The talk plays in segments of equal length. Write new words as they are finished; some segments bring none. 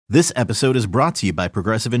This episode is brought to you by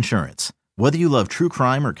Progressive Insurance. Whether you love true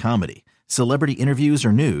crime or comedy, celebrity interviews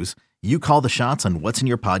or news, you call the shots on what's in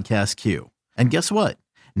your podcast queue. And guess what?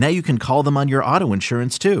 Now you can call them on your auto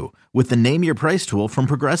insurance too with the Name Your Price tool from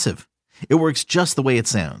Progressive. It works just the way it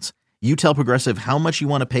sounds. You tell Progressive how much you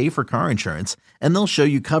want to pay for car insurance, and they'll show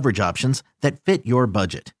you coverage options that fit your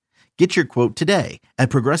budget. Get your quote today at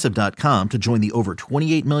Progressive.com to join the over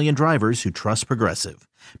 28 million drivers who trust Progressive.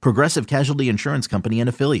 Progressive Casualty Insurance Company and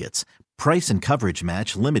Affiliates. Price and coverage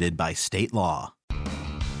match limited by state law.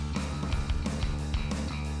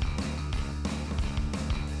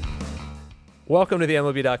 Welcome to the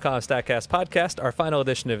MLB.com StatCast podcast, our final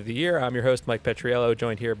edition of the year. I'm your host, Mike Petriello,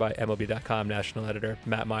 joined here by MLB.com national editor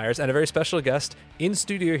Matt Myers, and a very special guest in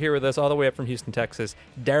studio here with us all the way up from Houston, Texas,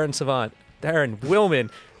 Darren Savant. Darren Willman,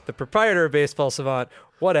 the proprietor of Baseball Savant,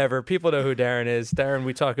 whatever. People know who Darren is. Darren,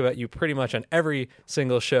 we talk about you pretty much on every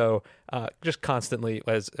single show, just constantly,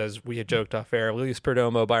 as we had joked off air. Luis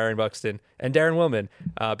Perdomo, Byron Buxton, and Darren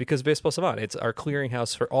Willman, because Baseball Savant, it's our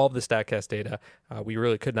clearinghouse for all of the StatCast data. We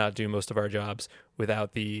really could not do most of our jobs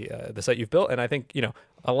without the site you've built, and I think,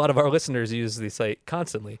 a lot of our listeners use the site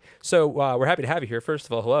constantly. So we're happy to have you here. First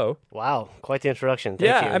of all, hello. Wow, quite the introduction.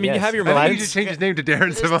 Thank you. I mean, yes. you have your I moments. think you should change his name to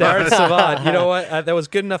Darren Savant. Darren Savant. You know what? That was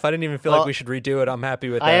good enough. I didn't even feel like we should redo it. I'm happy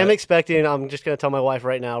with that. I am expecting, I'm just going to tell my wife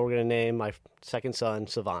right now, we're going to name my second son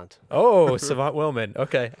Savant. Oh, Savant Willman.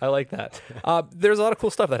 Okay, I like that. There's a lot of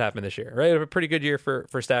cool stuff that happened this year, right? A pretty good year for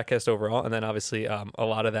StatCast overall, and then obviously a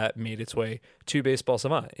lot of that made its way to Baseball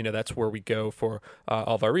Savant. That's where we go for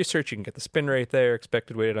all of our research. You can get the spin rate there,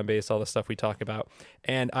 expected weighted on base, all the stuff we talk about.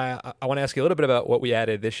 And I want to ask you a little bit about what we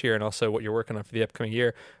added this year and also what you're working on for the upcoming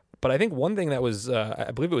year. But I think one thing that was,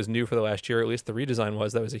 I believe it was new for the last year, or at least the redesign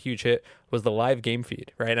that was a huge hit, was the live game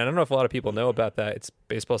feed, right? And I don't know if a lot of people know about that. It's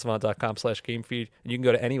baseballsavant.com/game feed, and you can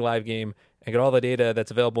go to any live game and get all the data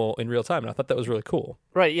that's available in real time. And I thought that was really cool.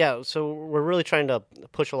 Right, yeah. So we're really trying to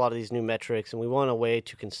push a lot of these new metrics, and we want a way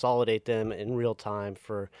to consolidate them in real time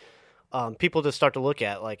for people to start to look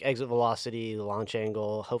at, like exit velocity, the launch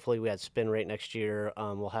angle. Hopefully we had spin rate next year.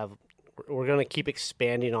 We're going to keep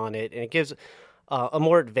expanding on it, and it gives a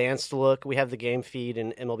more advanced look. We have the game feed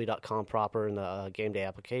in MLB.com proper in the game day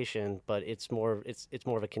application, but it's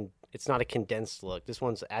not a condensed look. This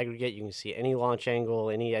one's aggregate. You can see any launch angle,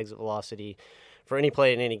 any exit velocity for any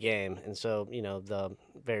play in any game. And so, the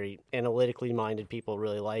very analytically minded people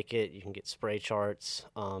really like it. You can get spray charts.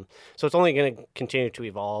 So it's only going to continue to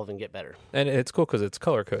evolve and get better. And it's cool because it's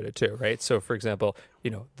color coded too, right? So for example,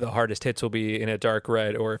 the hardest hits will be in a dark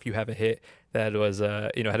red, or if you have a hit that was,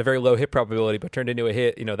 had a very low hit probability but turned into a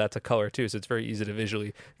hit, that's a color too. So it's very easy to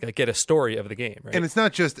visually get a story of the game, right? And it's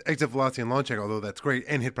not just exit velocity and launch angle, although that's great,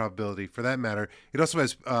 and hit probability for that matter. It also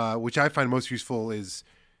has, which I find most useful, is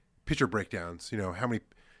pitcher breakdowns. How many,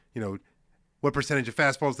 what percentage of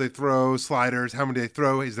fastballs they throw, sliders, how many they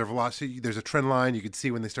throw, is their velocity. There's a trend line. You can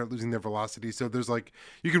see when they start losing their velocity. So there's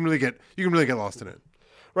you can really get lost in it.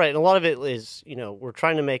 Right, and a lot of it is, we're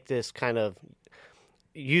trying to make this kind of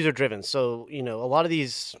user-driven. So, a lot of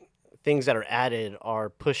these things that are added are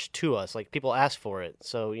pushed to us, like people ask for it.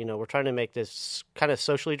 So, we're trying to make this kind of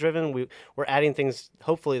socially driven. We're adding things,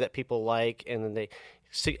 hopefully, that people like, and then they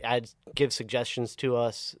give suggestions to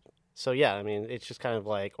us. So, yeah, I mean, it's just kind of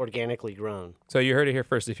organically grown. So you heard it here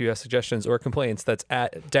first. If you have suggestions or complaints, that's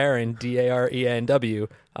at Darren, DARENW,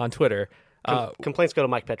 on Twitter. Complaints go to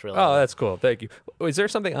Mike Petriello. Oh, that's cool. Thank you. Is there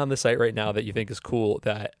something on the site right now that you think is cool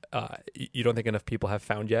that you don't think enough people have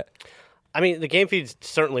found yet? I mean, the game feed's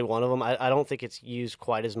certainly one of them. I don't think it's used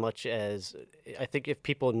quite as much as I think if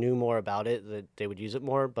people knew more about it, that they would use it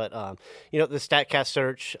more. But the StatCast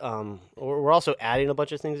search, we're also adding a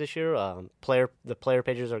bunch of things this year. The player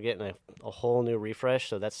pages are getting a whole new refresh,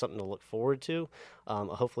 so that's something to look forward to.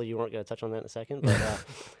 Hopefully, you weren't going to touch on that in a second.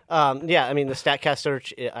 But yeah, I mean, the StatCast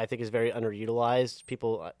search I think is very underutilized.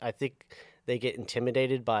 People, I think, they get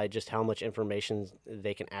intimidated by just how much information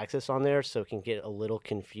they can access on there, so it can get a little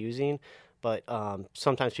confusing. But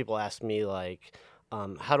sometimes people ask me,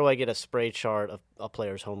 how do I get a spray chart of a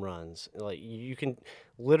player's home runs? You can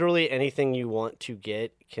literally anything you want to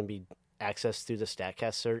get can be accessed through the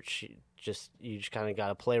StatCast search. You just kind of got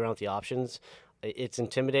to play around with the options. It's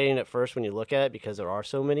intimidating at first when you look at it because there are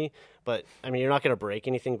so many, but I mean, you're not going to break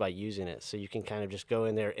anything by using it. So you can kind of just go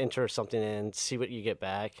in there, enter something in, see what you get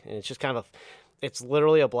back. And it's just kind of it's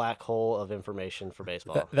literally a black hole of information for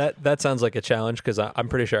baseball. That sounds like a challenge because I'm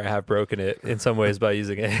pretty sure I have broken it in some ways by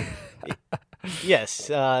using it. Yes,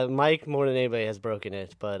 Mike more than anybody has broken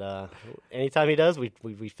it, but anytime he does,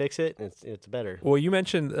 we fix it, and it's better. Well, you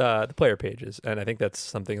mentioned the player pages, and I think that's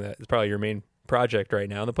something that is probably your main project right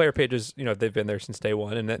now. And the player pages, they've been there since day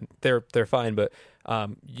one, and they're fine. But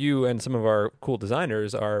you and some of our cool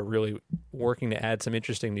designers are really working to add some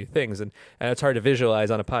interesting new things, and it's hard to visualize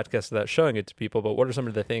on a podcast without showing it to people. But what are some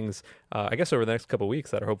of the things, I guess, over the next couple of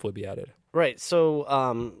weeks that are hopefully be added? Right. So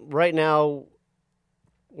right now,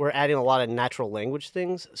 we're adding a lot of natural language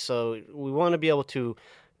things. So we want to be able to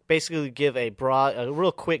basically give a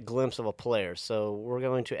real quick glimpse of a player. So we're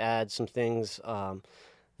going to add some things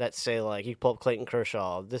that say, like, you pull up Clayton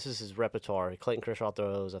Kershaw. This is his repertoire. Clayton Kershaw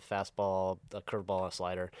throws a fastball, a curveball, a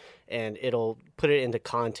slider, and it'll put it into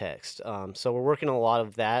context. So we're working a lot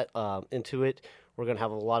of that into it. We're going to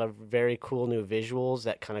have a lot of very cool new visuals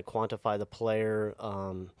that kind of quantify the player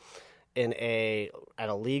at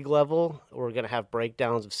a league level. We're going to have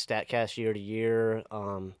breakdowns of StatCast year to year.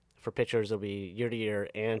 For pitchers, it'll be year to year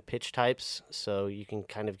and pitch types, so you can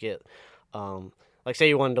kind of get, like, say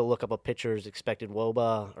you wanted to look up a pitcher's expected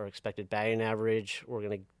WOBA or expected batting average. We're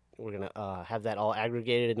gonna have that all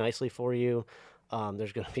aggregated nicely for you.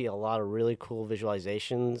 There's going to be a lot of really cool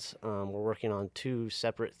visualizations. We're working on 2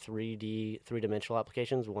 separate three-dimensional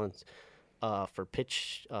applications. One's for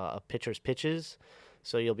pitcher's pitches.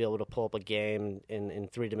 So you'll be able to pull up a game in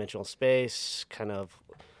 3-dimensional space, kind of,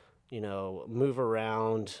 move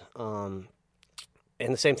around. And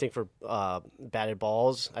the same thing for batted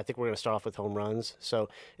balls. I think we're going to start off with home runs. So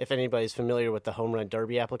if anybody's familiar with the Home Run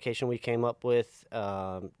Derby application we came up with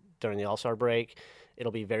during the All-Star break,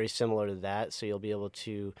 it'll be very similar to that. So you'll be able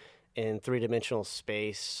to, in 3-dimensional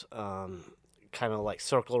space, kind of like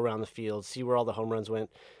circle around the field, see where all the home runs went.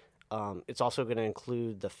 It's also going to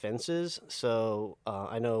include the fences. So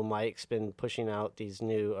I know Mike's been tweeting out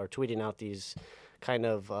these kind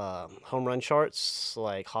of home run charts,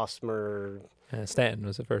 like Hosmer. Stanton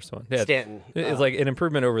was the first one. Yeah, Stanton. It's like an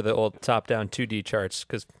improvement over the old top-down 2D charts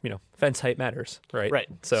because, fence height matters, right? Right.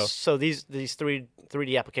 So these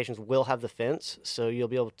 3D applications will have the fence, so you'll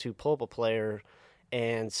be able to pull up a player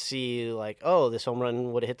and see, like, oh, this home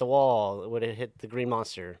run would have hit the wall, would have hit the green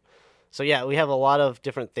monster. So, yeah, we have a lot of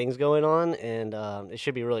different things going on, and it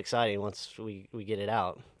should be really exciting once we get it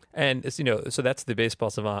out. And it's, so that's the Baseball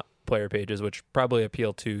Savant player pages, which probably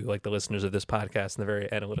appeal to like the listeners of this podcast and the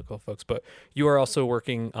very analytical folks. But you are also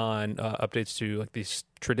working on updates to like these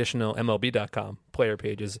traditional MLB.com player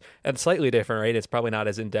pages, and slightly different, right? It's probably not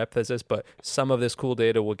as in depth as this, but some of this cool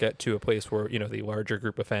data will get to a place where the larger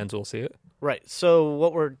group of fans will see it. Right. So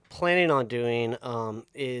what we're planning on doing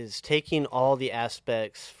is taking all the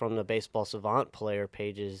aspects from the Baseball Savant player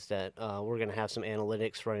pages that we're going to have some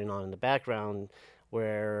analytics running on in the background,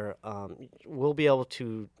 where we'll be able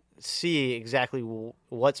to see exactly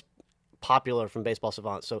what's popular from Baseball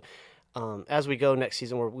Savant. So as we go next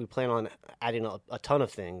season, we plan on adding a ton of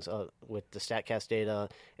things with the StatCast data.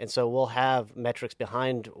 And so we'll have metrics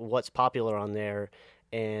behind what's popular on there,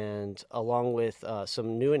 and along with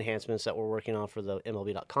some new enhancements that we're working on for the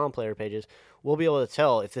MLB.com player pages, we'll be able to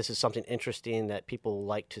tell if this is something interesting that people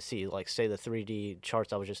like to see, like, say, the 3D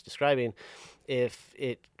charts I was just describing. If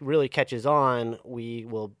it really catches on, we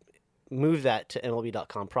will move that to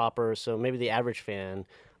MLB.com proper, so maybe the average fan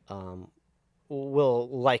will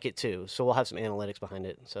like it too. So we'll have some analytics behind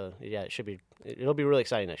it. So yeah, it'll be really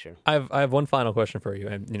exciting next year. I have one final question for you.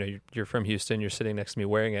 And you're from Houston. You're sitting next to me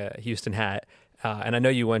wearing a Houston hat, and I know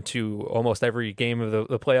you went to almost every game of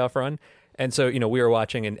the playoff run. And so, we were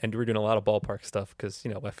watching and we were doing a lot of ballpark stuff because,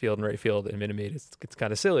 left field and right field and Minute Maid, it's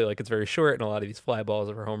kind of silly. Like, it's very short, and a lot of these fly balls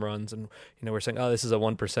are home runs. And, we're saying, oh, this is a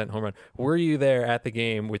 1% home run. Were you there at the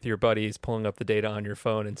game with your buddies pulling up the data on your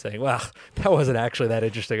phone and saying, wow, that wasn't actually that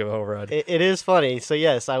interesting of a home run? It is funny. So,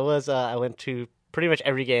 yes, I was. I went to pretty much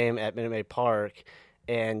every game at Minute Maid Park.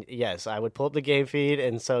 And, yes, I would pull up the game feed.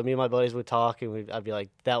 And so me and my buddies would talk, and I'd be like,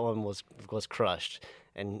 that one was crushed.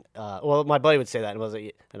 And, my buddy would say that,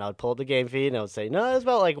 and I would pull up the game feed, and I would say, no, it's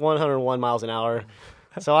about like 101 miles an hour.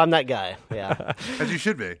 So I'm that guy, yeah. As you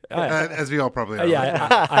should be, as we all probably are.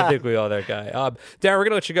 Yeah, I think we all that guy. Darren, we're going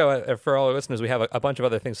to let you go. For all our listeners, we have a bunch of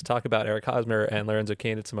other things to talk about. Eric Hosmer and Lorenzo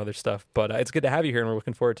Cain did some other stuff. But it's good to have you here, and we're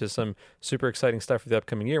looking forward to some super exciting stuff for the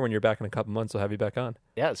upcoming year. When you're back in a couple months, we'll have you back on.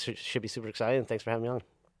 Yeah, it should be super exciting. Thanks for having me on.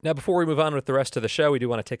 Now, before we move on with the rest of the show, we do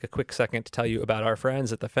want to take a quick second to tell you about our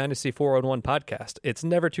friends at the Fantasy 411 podcast. It's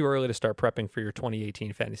never too early to start prepping for your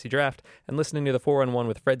 2018 fantasy draft, and listening to the 411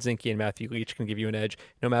 with Fred Zinke and Matthew Leach can give you an edge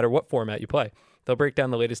no matter what format you play. They'll break down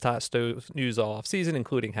the latest hot news all offseason,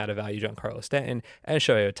 including how to value Giancarlo Stanton and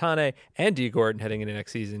Shohei Ohtani and Dee Gordon heading into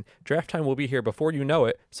next season. Draft time will be here before you know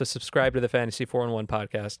it, so subscribe to the Fantasy 411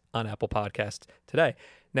 podcast on Apple Podcasts today.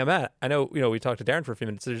 Now, Matt, I know we talked to Darren for a few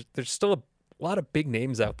minutes. There's still a lot of big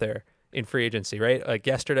names out there in free agency, right? Like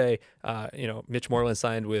yesterday, Mitch Moreland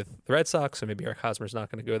signed with the Red Sox, so maybe Eric Hosmer's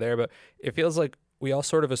not going to go there, but it feels like we all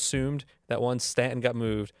sort of assumed that once Stanton got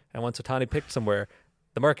moved and once Ohtani picked somewhere,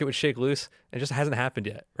 the market would shake loose, and it just hasn't happened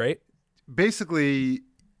yet, right? Basically,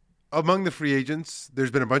 among the free agents,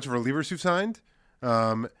 there's been a bunch of relievers who've signed,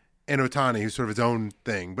 and Ohtani, who's sort of his own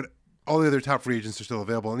thing, but all the other top free agents are still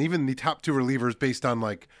available, and even the top two relievers based on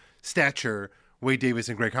like stature, Wade Davis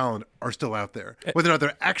and Greg Holland, are still out there. Whether or not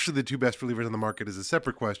they're actually the two best relievers on the market is a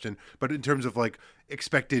separate question. But in terms of like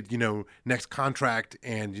expected, next contract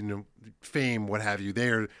and fame, what have you, they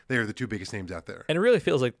are the two biggest names out there. And it really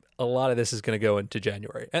feels like a lot of this is going to go into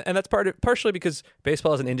January, and that's partially because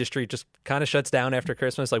baseball as an industry just kind of shuts down after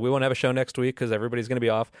Christmas. Like we won't have a show next week because everybody's going to be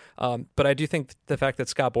off. But I do think the fact that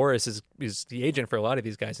Scott Boras is the agent for a lot of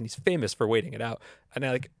these guys, and he's famous for waiting it out. And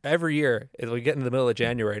like every year, as we get into the middle of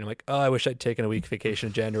January, and I'm like, oh, I wish I'd taken a week vacation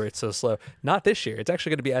in January. It's so slow. Not this year. It's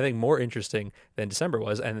actually going to be, I think, more interesting than December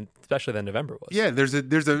was, and especially than November was. Yeah, there's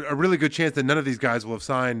a really good chance that none of these guys will have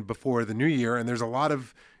signed before the new year, and there's a lot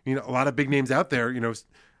of big names out there.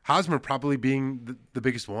 Hosmer probably being the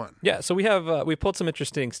biggest one. Yeah, so we pulled some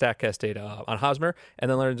interesting StatCast data on Hosmer and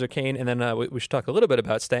then Lorenzo Cain, and then we should talk a little bit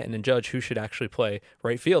about Stanton and Judge, who should actually play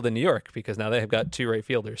right field in New York, because now they have got two right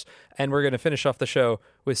fielders. And we're going to finish off the show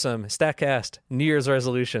with some StatCast New Year's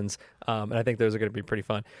resolutions, and I think those are going to be pretty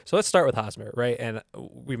fun. So let's start with Hosmer, right? And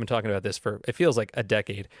we've been talking about this for, it feels like a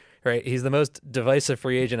decade, right? He's the most divisive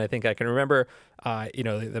free agent I think I can remember.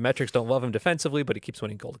 The metrics don't love him defensively, but he keeps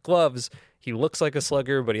winning Gold Gloves. He looks like a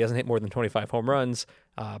slugger, but he hasn't hit more than 25 home runs.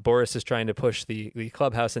 Boras is trying to push the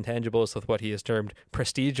clubhouse intangibles with what he has termed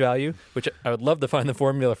prestige value, which I would love to find the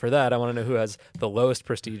formula for that. I want to know who has the lowest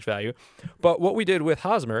prestige value. But what we did with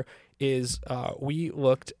Hosmer is we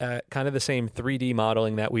looked at kind of the same 3D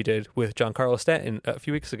modeling that we did with Giancarlo Stanton a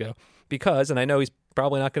few weeks ago, because, and I know he's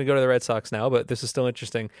probably not going to go to the Red Sox now, but this is still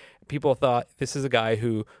interesting. People thought this is a guy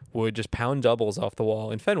who would just pound doubles off the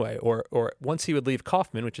wall in Fenway, or once he would leave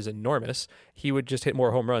Kauffman, which is enormous, he would just hit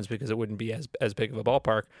more home runs because it wouldn't be as big of a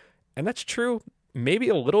ballpark. And that's true, maybe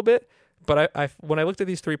a little bit. But I when I looked at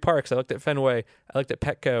these three parks, I looked at Fenway, I looked at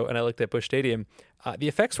Petco, and I looked at Busch Stadium, the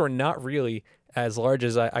effects were not really as large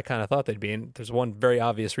as I kind of thought they'd be. And there's one very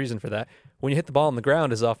obvious reason for that. When you hit the ball on the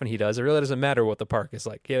ground as often he does, it really doesn't matter what the park is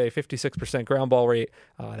like. He had a 56% ground ball rate.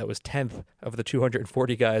 That was 10th of the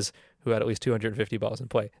 240 guys who had at least 250 balls in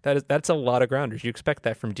play. That's a lot of grounders. You expect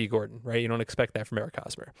that from D. Gordon, right? You don't expect that from Eric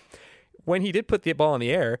Hosmer. When he did put the ball in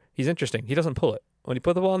the air, he's interesting. He doesn't pull it. When he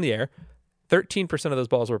put the ball in the air, 13% of those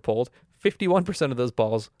balls were pulled. 51% of those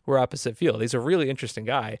balls were opposite field. He's a really interesting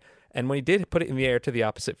guy. And when he did put it in the air to the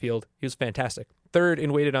opposite field, he was fantastic. Third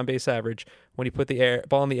in weighted on base average when he put the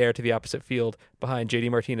ball in the air to the opposite field behind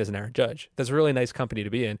JD Martinez and Aaron Judge. That's a really nice company to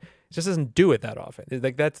be in. He just doesn't do it that often.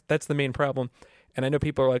 Like that's the main problem. And I know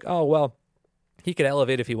people are like, oh, well, he could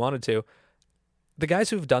elevate if he wanted to. The guys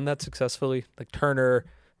who've done that successfully, like Turner,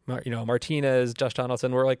 Martinez, Josh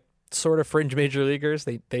Donaldson, were like sort of fringe major leaguers.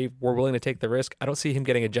 They were willing to take the risk. I don't see him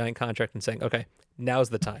getting a giant contract and saying, okay, now's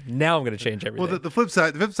the time. Now I'm going to change everything. Well, the flip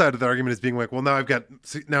side of the argument is being like, well, now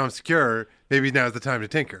I'm secure. Maybe now's the time to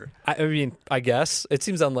tinker. I mean, I guess it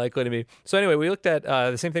seems unlikely to me. So anyway, we looked at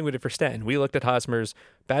the same thing we did for Stanton. We looked at Hosmer's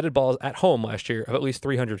batted balls at home last year of at least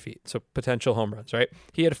 300 feet. So potential home runs, right?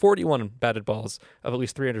 He had 41 batted balls of at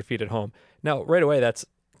least 300 feet at home. Now, right away, that's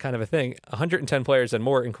kind of a thing. 110 players and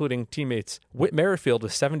more, including teammates. Whit Merrifield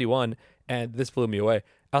was 71, and this blew me away.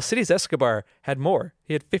 Alcides Escobar had more.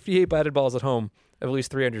 He had 58 batted balls at home of at least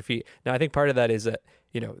 300 feet. Now, I think part of that is that,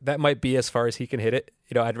 that might be as far as he can hit it.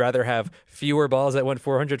 I'd rather have fewer balls that went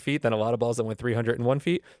 400 feet than a lot of balls that went 301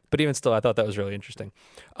 feet. But even still, I thought that was really interesting.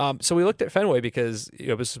 So we looked at Fenway because,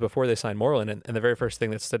 this was before they signed Moreland, and the very first thing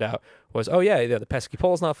that stood out was, the pesky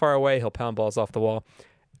pole's not far away. He'll pound balls off the wall.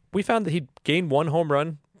 We found that he'd gain one home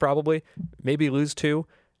run, probably, maybe lose two,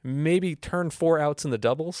 maybe turn 4 outs in the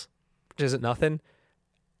doubles, which isn't nothing.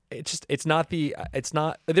 It's not,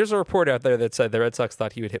 there's a report out there that said the Red Sox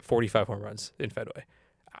thought he would hit 45 home runs in Fenway.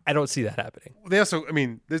 I don't see that happening. They also,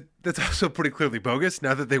 that's also pretty clearly bogus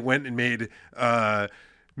now that they went and made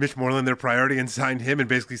Mitch Moreland their priority and signed him and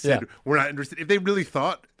basically said, we're not interested. If they really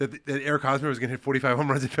thought that Eric Hosmer was going to hit 45 home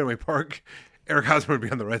runs at Fenway Park, Eric Hosmer would be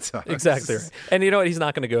on the Red Sox. Exactly right. And you know what? He's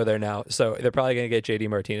not going to go there now, so they're probably going to get JD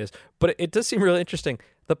Martinez. But it does seem really interesting.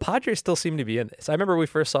 The Padres still seem to be in this. I remember we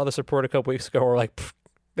first saw this report a couple weeks ago. We're like,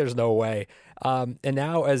 there's no way. And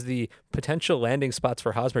now as the potential landing spots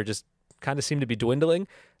for Hosmer just kind of seem to be dwindling,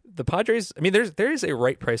 the Padres, there is a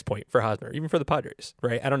right price point for Hosmer, even for the Padres,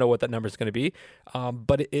 right? I don't know what that number is going to be,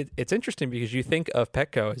 but it's interesting because you think of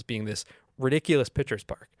Petco as being this ridiculous pitcher's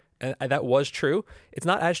park. And that was true. It's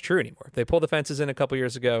not as true anymore. They pulled the fences in a couple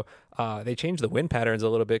years ago. They changed the wind patterns a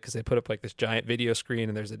little bit because they put up like this giant video screen,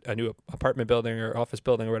 and there's a new apartment building or office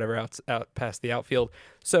building or whatever out past the outfield.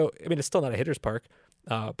 So, I mean, it's still not a hitter's park,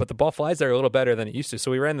 but the ball flies there a little better than it used to.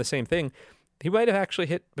 So we ran the same thing. He might have actually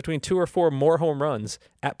hit between 2 or 4 more home runs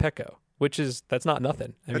at Petco, that's not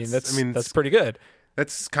nothing. That's pretty good.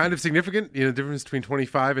 That's kind of significant. The difference between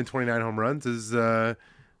 25 and 29 home runs is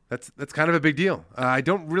that's kind of a big deal. I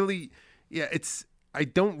don't really get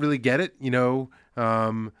it.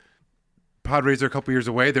 Padres are a couple years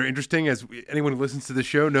away. They're interesting, as anyone who listens to the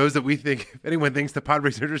show knows that we think if anyone thinks the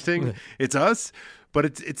Padres are interesting, it's us. But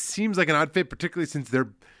it seems like an odd fit, particularly since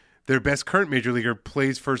their best current major leaguer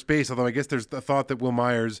plays first base. Although I guess there's the thought that Will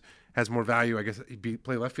Myers has more value. I guess he'd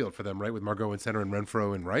play left field for them, right, with Margot in center and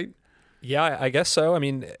Renfroe in right. Yeah, I guess so. I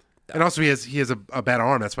mean, and also he has a bad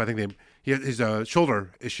arm. That's why I think he has a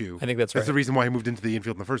shoulder issue. I think that's right. That's the reason why he moved into the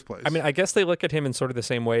infield in the first place. I mean, I guess they look at him in sort of the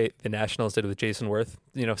same way the Nationals did with Jason Worth.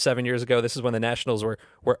 7 years ago, this is when the Nationals were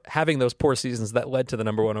having those poor seasons that led to the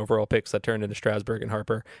number 1 overall picks that turned into Strasburg and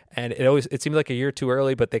Harper. And it seemed like a year too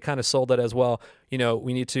early, but they kind of sold it as well.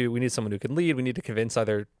 We need someone who can lead. We need to convince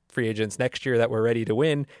other free agents next year that we're ready to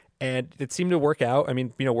win. And it seemed to work out. I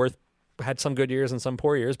mean, Worth had some good years and some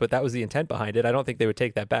poor years, but that was the intent behind it. I don't think they would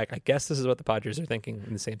take that back. I guess this is what the Padres are thinking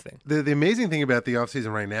in the same thing. The amazing thing about the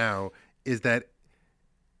offseason right now is that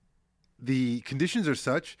the conditions are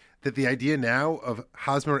such that the idea now of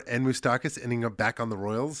Hosmer and Moustakas ending up back on the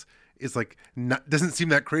Royals is doesn't seem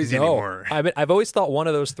that crazy anymore. I've always thought one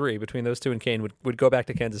of those three, between those two and Kane, would go back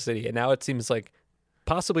to Kansas City, and now it seems like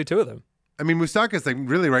possibly 2 of them. I mean, Moustakas,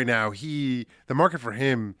 really right now, the market for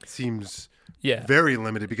him seems very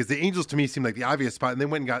limited, because the Angels to me seem like the obvious spot, and they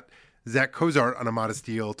went and got Zach Cozart on a modest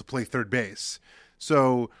deal to play third base.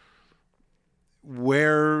 So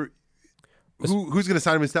who's going to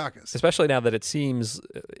sign Moustakas? Especially now that it seems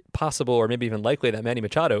possible, or maybe even likely, that Manny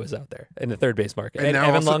Machado is out there in the third base market, and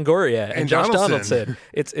Evan Longoria and Josh Donaldson.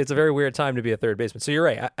 It's a very weird time to be a third baseman. So you're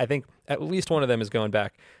right. I think at least one of them is going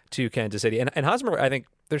back to Kansas City, and Hosmer, I think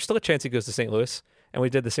there's still a chance he goes to St. Louis. And we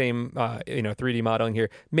did the same, 3D modeling here,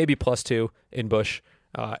 maybe +2 in Busch.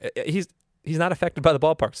 He's not affected by the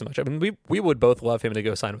ballpark so much. I mean, we would both love him to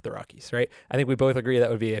go sign with the Rockies, right? I think we both agree that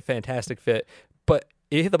would be a fantastic fit. But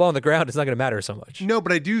you hit the ball on the ground, it's not going to matter so much. No,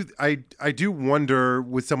 but I do wonder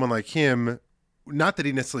with someone like him, not that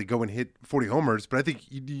he necessarily go and hit 40 homers, but I think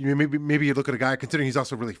maybe you look at a guy, considering he's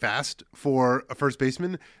also really fast for a first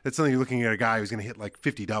baseman, that's something you're looking at a guy who's going to hit like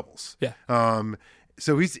 50 doubles. Yeah.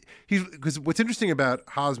 So he's because what's interesting about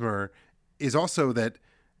Hosmer is also that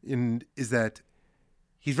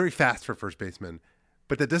he's very fast for first baseman,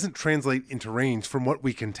 but that doesn't translate into range from what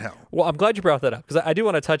we can tell. Well, I'm glad you brought that up, because I do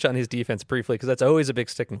want to touch on his defense briefly, because that's always a big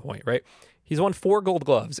sticking point, right? He's won 4 Gold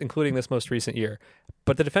Gloves, including this most recent year.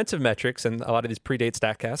 But the defensive metrics, and a lot of these predate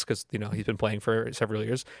StatCast, because he's been playing for several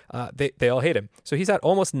years, they all hate him. So he's at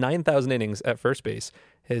almost 9,000 innings at first base.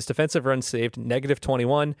 His defensive runs saved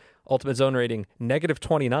 -21, ultimate zone rating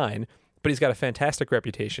 -29, but he's got a fantastic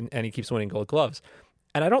reputation, and he keeps winning Gold Gloves.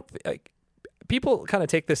 And I don't people kind of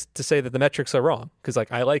take this to say that the metrics are wrong, because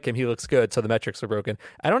I like him, he looks good, so the metrics are broken.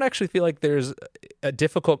 I don't actually feel like there's a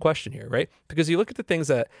difficult question here, right? Because you look at the things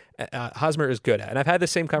that Hosmer is good at, and I've had the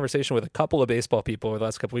same conversation with a couple of baseball people over the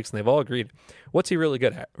last couple of weeks, and they've all agreed. What's he really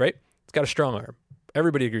good at, right? He's got a strong arm.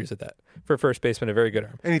 Everybody agrees with that. For a first baseman, a very good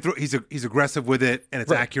arm. And he's aggressive with it, and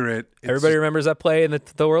it's accurate. Everybody remembers that play in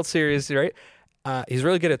the World Series, right? He's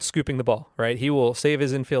really good at scooping the ball, right? He will save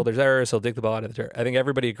his infielders' errors. He'll dig the ball out of the dirt. I think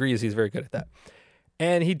everybody agrees he's very good at that.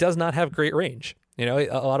 And he does not have great range. A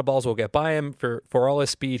lot of balls will get by him for all his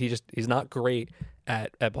speed. He's not great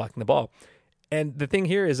at blocking the ball. And the thing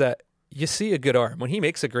here is that you see a good arm. When he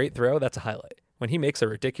makes a great throw, that's a highlight. When he makes a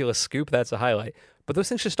ridiculous scoop, that's a highlight. But those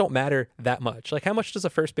things just don't matter that much. Like, how much does a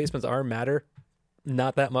first baseman's arm matter?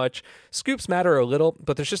 Not that much. Scoops matter a little,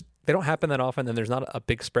 but they don't happen that often, and there's not a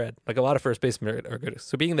big spread. Like, a lot of first basemen are good.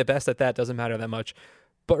 So being the best at that doesn't matter that much.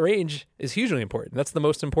 But range is hugely important. That's the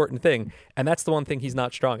most important thing, and that's the one thing he's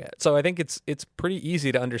not strong at. So I think it's pretty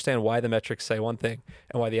easy to understand why the metrics say one thing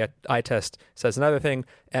and why the eye test says another thing.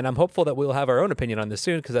 And I'm hopeful that we'll have our own opinion on this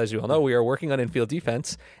soon, because as you all know, we are working on infield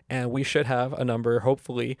defense, and we should have a number,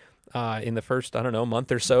 hopefully, in the first,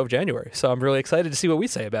 month or so of January. So I'm really excited to see what we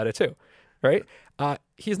say about it too, right?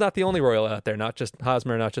 He's not the only Royal out there, not just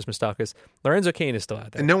Hosmer, not just Moustakas. Lorenzo Cain is still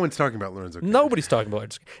out there. And no one's talking about Lorenzo Cain. Nobody's talking about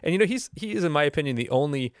Lorenzo Cain. And, he is, in my opinion, the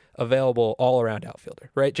only available all-around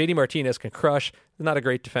outfielder, right? JD Martinez can crush, not a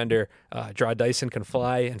great defender. Draw Dyson can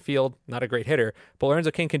fly and field, not a great hitter. But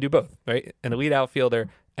Lorenzo Cain can do both, right? An elite outfielder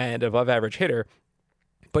and above-average hitter.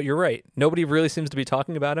 But you're right. Nobody really seems to be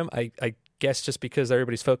talking about him. I guess just because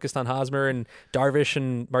everybody's focused on Hosmer and Darvish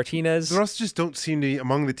and Martinez. There also just don't seem to be,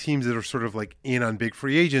 among the teams that are sort of like in on big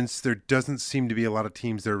free agents, there doesn't seem to be a lot of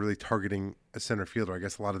teams that are really targeting a center fielder. I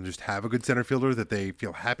guess a lot of them just have a good center fielder that they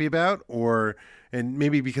feel happy about, and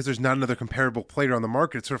maybe because there's not another comparable player on the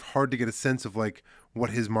market, it's sort of hard to get a sense of like what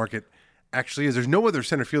his market actually is. There's no other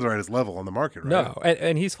center fielder at his level on the market, right? No,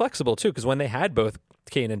 and he's flexible too, because when they had both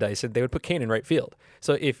Kane and Dyson, they would put Kane in right field.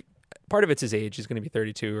 So if part of it's his age, he's going to be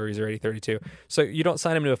 32 or he's already 32. So you don't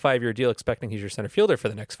sign him to a 5-year deal expecting he's your center fielder for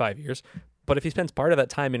the next 5 years. But if he spends part of that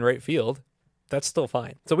time in right field, that's still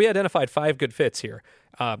fine. So we identified 5 good fits here.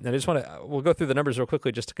 And I just we'll go through the numbers real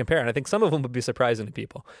quickly just to compare. And I think some of them would be surprising to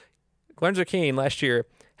people. Lorenzo Cain last year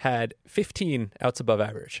had 15 outs above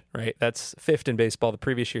average, right? That's 5th in baseball. The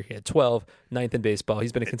previous year he had 12, 9th in baseball.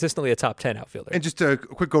 He's been consistently a top 10 outfielder. And just a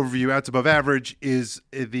quick overview, outs above average is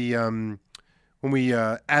the when we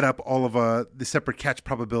add up all of the separate catch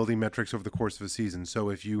probability metrics over the course of a season. So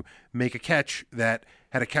if you make a catch that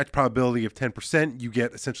had a catch probability of 10%, you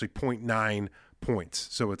get essentially 0.9 points.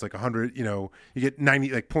 So it's like 100, you get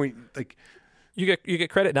 90, You get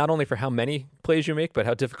credit not only for how many plays you make, but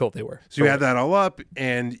how difficult they were. So you add that all up,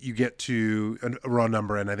 and you get to a raw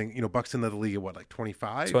number. And I think Buxton led the league at what, like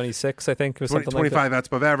 25, 26, I think, was 20, something 25 like that. outs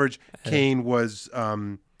above average. Kane was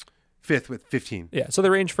 5th with 15. Yeah, so the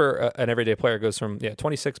range for an everyday player goes from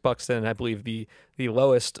 26 Buxton, and I believe the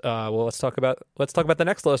lowest. Well, let's talk about the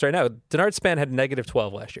next lowest right now. Denard Span had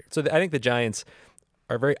 -12 last year. So I think the Giants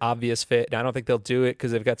are a very obvious fit. Now, I don't think they'll do it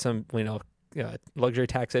because they've got some luxury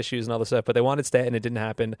tax issues and all this stuff, but they wanted Stanton, it didn't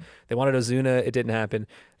happen. They wanted Ozuna, it didn't happen.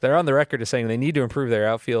 They're on the record as saying they need to improve their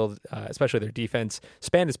outfield, especially their defense.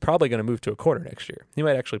 Span is probably going to move to a corner next year. He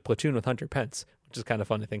might actually platoon with Hunter Pence, which is kind of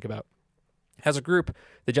fun to think about. As a group,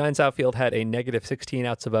 the Giants outfield had a -16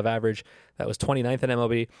 outs above average. That was 29th in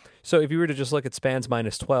MLB. So if you were to just look at Span's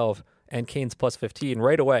 -12 and Kane's +15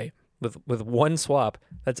 right away, with one swap,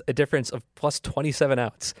 that's a difference of +27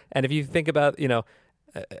 outs. And if you think about,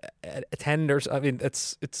 a 10 or I mean,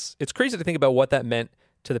 it's crazy to think about what that meant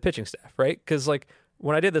to the pitching staff, right? Because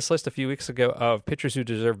when I did this list a few weeks ago of pitchers who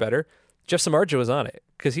deserve better, Jeff Samardzija was on it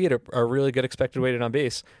because he had a really good expected weighted on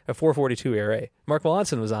base, a 4.42 ERA. Mark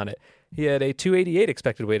Melanson was on it. He had a 2.88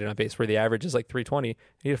 expected weighted on base, where the average is like 3.20.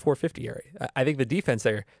 He had a 4.50 ERA. I think the defense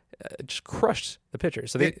there just crushed the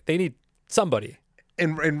pitchers. So they need somebody.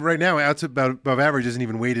 And right now, outs above average isn't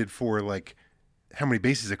even weighted for like how many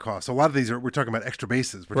bases it costs. So a lot of these we're talking about extra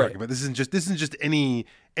bases. We're talking about this isn't just any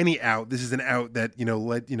out. This is an out that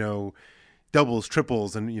led doubles,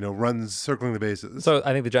 triples, and runs circling the bases. So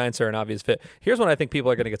I think the Giants are an obvious fit. Here's what I think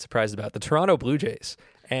people are going to get surprised about: the Toronto Blue Jays.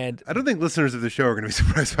 And I don't think listeners of the show are going to be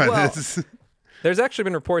surprised by this. There's actually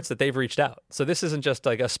been reports that they've reached out. So this isn't just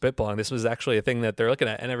like us spitballing. This was actually a thing that they're looking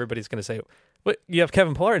at, and everybody's going to say, "But you have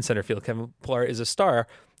Kevin Pillar in center field. Kevin Pillar is a star."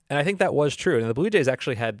 And I think that was true. And the Blue Jays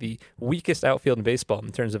actually had the weakest outfield in baseball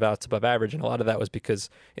in terms of outs above average. And a lot of that was because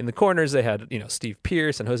in the corners they had, Steve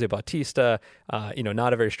Pearce and Jose Bautista,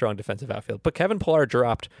 not a very strong defensive outfield. But Kevin Pillar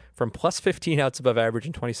dropped from +15 outs above average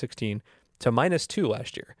in 2016 to -2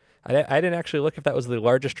 last year. I didn't actually look if that was the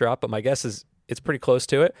largest drop, but my guess is it's pretty close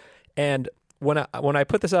to it. And when I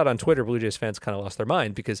put this out on Twitter, Blue Jays fans kind of lost their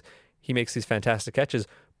mind because he makes these fantastic catches.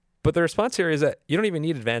 But the response here is that you don't even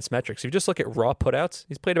need advanced metrics. If you just look at raw putouts,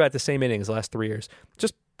 he's played about the same innings the last 3 years.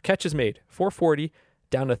 Just catches made, 440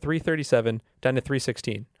 down to 337, down to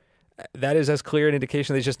 316. That is as clear an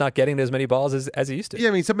indication that he's just not getting as many balls as he used to. Yeah,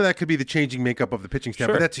 I mean, some of that could be the changing makeup of the pitching staff,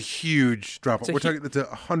 Sure. but that's a huge drop. We're talking that's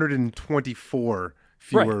 124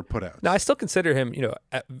 fewer putouts. Now, I still consider him,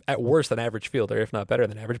 at worst an average fielder, if not better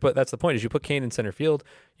than average. But that's the point: is you put Kane in center field,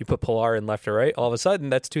 you put Pillar in left or right. All of a sudden,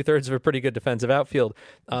 that's 2/3 of a pretty good defensive outfield,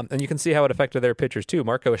 and you can see how it affected their pitchers too.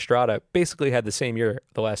 Marco Estrada basically had the same year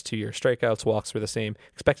the last 2 years. Strikeouts, walks were the same.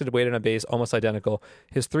 Expected weighted on base almost identical.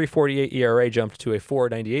 His 3.48 ERA jumped to a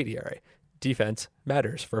 4.98 ERA. Defense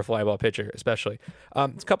matters for a fly ball pitcher, especially. A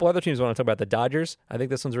couple other teams I want to talk about. The Dodgers. I think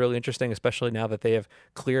this one's really interesting, especially now that they have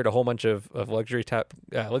cleared a whole bunch of luxury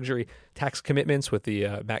tax commitments with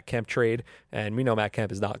the Matt Kemp trade, and we know Matt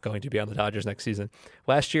Kemp is not going to be on the Dodgers next season.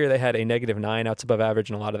 Last year they had a -9 outs above average,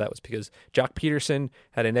 and a lot of that was because Jock Peterson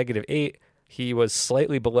had a -8. He was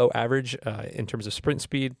slightly below average in terms of sprint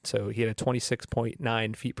speed, so he had a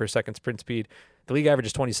 26.9 feet per second sprint speed. The league average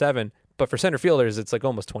is 27. But for center fielders, it's like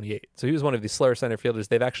almost 28. So he was one of the slower center fielders.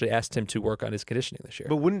 They've actually asked him to work on his conditioning this year.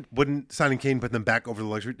 But wouldn't signing Kane put them back over the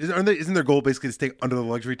luxury? Isn't their goal basically to stay under the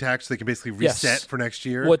luxury tax so they can basically reset for next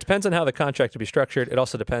year? Well, it depends on how the contract would be structured. It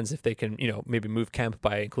also depends if they can, maybe move Kemp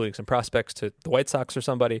by including some prospects to the White Sox or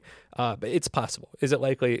somebody. But it's possible. Is it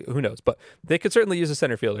likely? Who knows? But they could certainly use a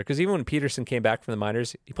center fielder because even when Peterson came back from the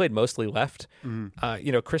minors, he played mostly left.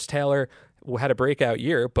 Chris Taylor had a breakout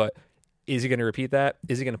year, but is he going to repeat that?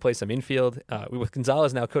 Is he going to play some infield? With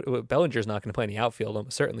Gonzalez now, Bellinger's not going to play any outfield.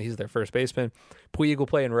 Almost certainly, he's their first baseman. Puig will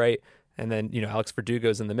play in right, and then Alex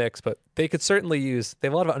Verdugo's in the mix. But they could certainly use. They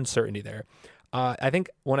have a lot of uncertainty there. I think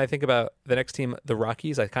when I think about the next team, the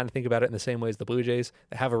Rockies, I kind of think about it in the same way as the Blue Jays.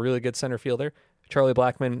 They have a really good center fielder. Charlie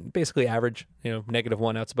Blackmon, basically average,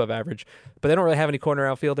 -1 outs above average. But they don't really have any corner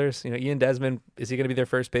outfielders. Ian Desmond, is he going to be their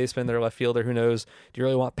first baseman, their left fielder? Who knows? Do you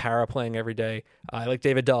really want Parra playing every day? I like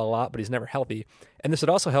David Dahl a lot, but he's never healthy. And this would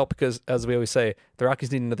also help because, as we always say, the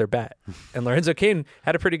Rockies need another bat. And Lorenzo Cain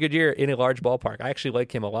had a pretty good year in a large ballpark. I actually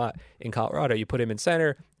like him a lot in Colorado. You put him in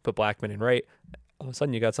center, put Blackmon in right, all of a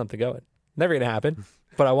sudden you got something going. Never going to happen,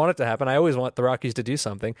 but I want it to happen. I always want the Rockies to do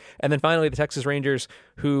something. And then finally, the Texas Rangers,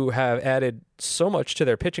 who have added so much to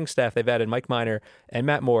their pitching staff. They've added Mike Minor and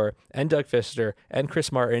Matt Moore and Doug Fister and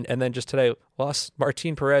Chris Martin. And then just today, lost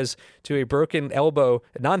Martin Perez to a broken elbow,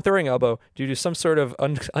 non-throwing elbow, due to some sort of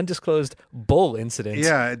undisclosed bull incident.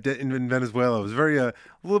 Yeah, in Venezuela. It was very, a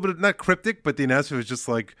little bit, not cryptic, but the announcement was just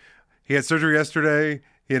like, he had surgery yesterday.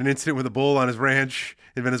 He had an incident with a bull on his ranch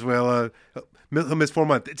in Venezuela. He'll miss 4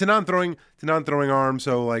 months. It's a non-throwing arm,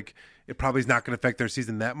 so like it probably is not going to affect their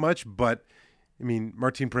season that much. But I mean,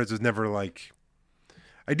 Martin Perez was never like.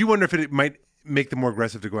 I do wonder if it might make them more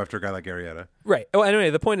aggressive to go after a guy like Arrieta. Right. Oh,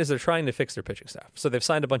 anyway, the point is they're trying to fix their pitching staff. So they've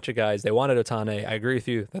signed a bunch of guys. They wanted Ohtani. I agree with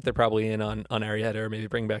you that they're probably in on Arrieta or maybe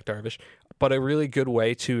bring back Darvish. But a really good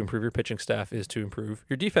way to improve your pitching staff is to improve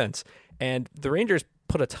your defense. And the Rangers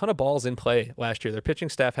put a ton of balls in play last year. Their pitching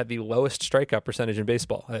staff had the lowest strikeout percentage in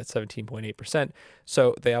baseball at 17.8%.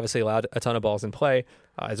 So they obviously allowed a ton of balls in play.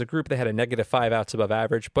 As a group, they had a -5 outs above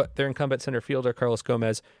average, but their incumbent center fielder, Carlos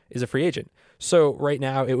Gomez, is a free agent. So right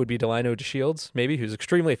now it would be Delino DeShields, maybe, who's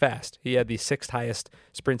extremely fast. He had the 6th highest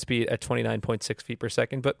sprint speed at 29.6 feet per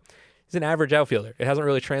second, but he's an average outfielder. It hasn't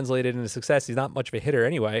really translated into success. He's not much of a hitter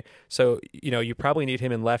anyway. So, you probably need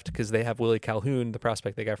him in left because they have Willie Calhoun, the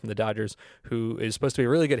prospect they got from the Dodgers, who is supposed to be a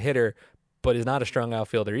really good hitter, but is not a strong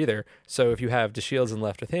outfielder either. So if you have DeShields in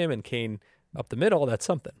left with him and Kane up the middle, that's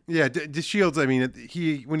something. Yeah, DeShields, I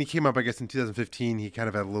mean, when he came up, I guess, in 2015, he kind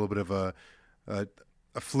of had a little bit of a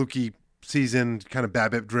fluky season, kind of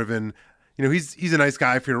BABIP-driven. He's a nice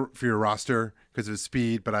guy for your roster because of his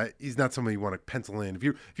speed, but he's not somebody you want to pencil in. If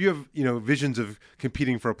you have visions of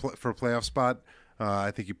competing for a playoff spot,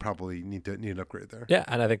 I think you probably need an upgrade there. Yeah,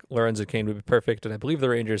 and I think Lorenzo Cain would be perfect, and I believe the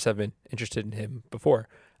Rangers have been interested in him before.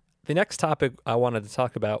 The next topic I wanted to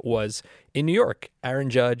talk about was in New York.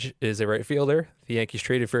 Aaron Judge is a right fielder. The Yankees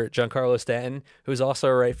traded for Giancarlo Stanton, who's also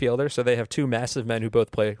a right fielder. So they have two massive men who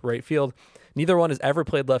both play right field. Neither one has ever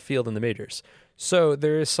played left field in the majors. So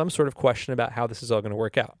there is some sort of question about how this is all going to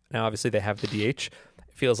work out. Now, obviously, they have the DH.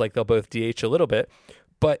 It feels like they'll both DH a little bit.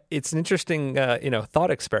 But it's an interesting,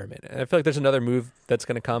 thought experiment. And I feel like there's another move that's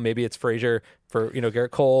going to come. Maybe it's Frazier for,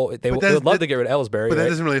 Garrett Cole. They would love to get rid of Ellsbury. But that right?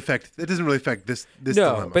 doesn't really affect. It doesn't really affect this no,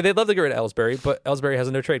 dilemma. But they'd love to get rid of Ellsbury. But Ellsbury has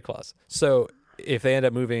a no trade clause. So if they end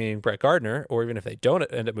up moving Brett Gardner, or even if they don't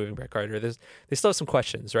end up moving Brett Gardner, they still have some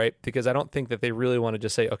questions, right? Because I don't think that they really want to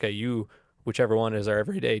just say, okay, whichever one is our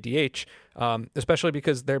everyday DH, especially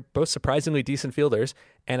because they're both surprisingly decent fielders.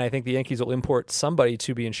 And I think the Yankees will import somebody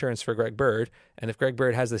to be insurance for Greg Bird. And if Greg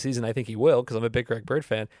Bird has the season, I think he will, because I'm a big Greg Bird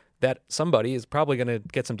fan, that somebody is probably going to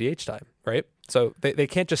get some DH time, right? So they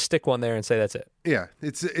can't just stick one there and say that's it. Yeah,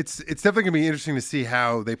 it's definitely going to be interesting to see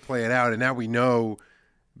how they play it out. And now we know,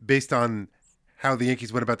 based on how the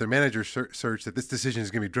Yankees went about their manager search, that this decision is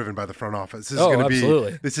going to be driven by the front office.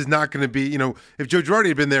 Absolutely. This is not going to be, if Joe Girardi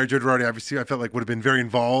had been there, Joe Girardi obviously I felt like would have been very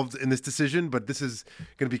involved in this decision, but this is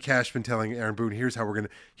going to be Cashman telling Aaron Boone, here's how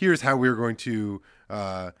we're going to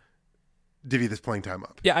divvy this playing time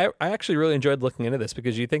up. Yeah, I actually really enjoyed looking into this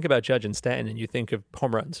because you think about Judge and Stanton and you think of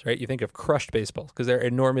home runs, right? You think of crushed baseballs because they're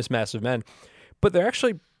enormous, massive men, but they're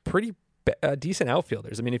actually pretty decent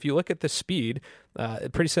outfielders. I mean, if you look at the speed,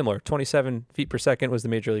 pretty similar. 27 feet per second was the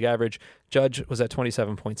major league average. Judge was at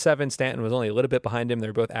 27.7. Stanton was only a little bit behind him.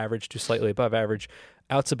 They're both average to slightly above average.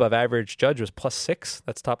 Outs above average, Judge was +6.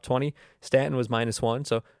 That's top 20. Stanton was -1.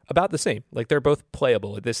 So about the same. Like, they're both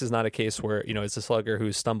playable. This is not a case where, it's a slugger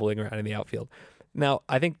who's stumbling around in the outfield. Now,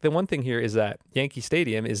 I think the one thing here is that Yankee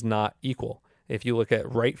Stadium is not equal. If you look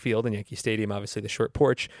at right field in Yankee Stadium, obviously the short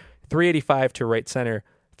porch, 385 to right center,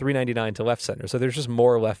 399 to left center. So there's just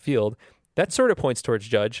more left field. That sort of points towards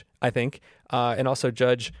Judge, I think. And also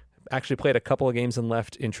Judge actually played a couple of games in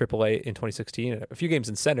left in AAA in 2016, a few games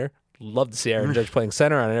in center. Love to see Aaron Judge playing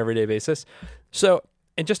center on an everyday basis. So,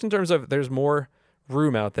 and just in terms of there's more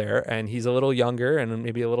room out there, and he's a little younger and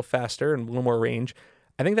maybe a little faster and a little more range,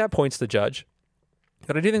 I think that points to Judge.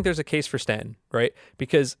 But I do think there's a case for Stanton, right?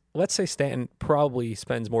 Because let's say Stanton probably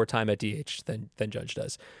spends more time at DH than Judge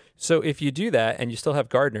does. So if you do that and you still have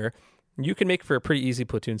Gardner, you can make for a pretty easy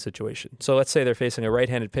platoon situation. So let's say they're facing a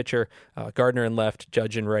right-handed pitcher, Gardner in left,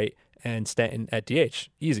 Judge in right, and Stanton at DH.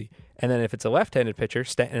 Easy. And then if it's a left-handed pitcher,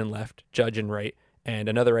 Stanton in left, Judge in right, and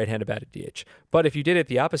another right-handed bat at DH. But if you did it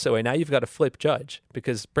the opposite way, now you've got to flip Judge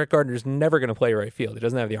because Brett Gardner's never going to play right field. He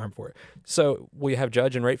doesn't have the arm for it. So will you have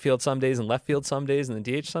Judge in right field some days and left field some days and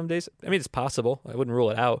then DH some days? I mean, it's possible. I wouldn't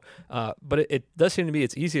rule it out. But it does seem to me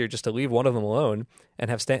it's easier just to leave one of them alone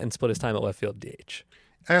and have Stanton split his time at left field DH.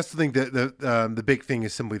 I also think that the big thing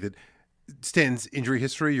is simply that Stanton's injury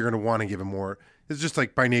history, you're going to want to give him more. It's just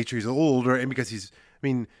like by nature, he's a little older, and because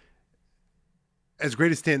as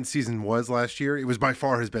great as Stanton's season was last year, it was by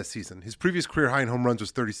far his best season. His previous career high in home runs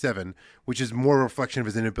was 37, which is more a reflection of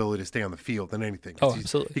his inability to stay on the field than anything. Oh,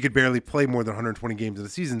 absolutely. He could barely play more than 120 games in a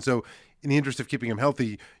season. So in the interest of keeping him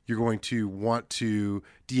healthy, you're going to want to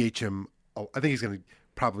DH him. I think he's going to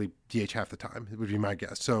probably DH half the time, it would be my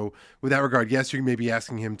guess. So with that regard, yes, you may be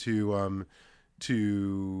asking him to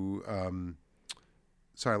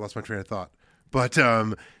sorry, I lost my train of thought. But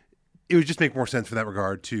it would just make more sense for that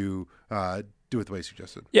regard to do it the way you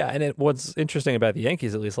suggested. Yeah, and what's interesting about the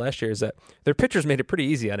Yankees, at least last year, is that their pitchers made it pretty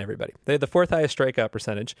easy on everybody. They had the fourth highest strikeout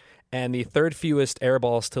percentage and the third fewest air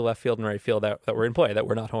balls to left field and right field that were in play, that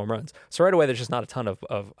were not home runs. So right away, there's just not a ton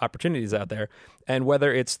of opportunities out there. And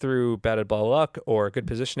whether it's through batted ball luck or good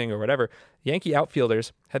positioning or whatever, Yankee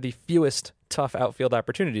outfielders had the fewest tough outfield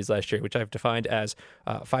opportunities last year, which I've defined as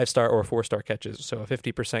 5-star or 4-star catches, so a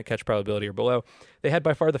 50% catch probability or below. They had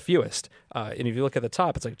by far the fewest. And if you look at the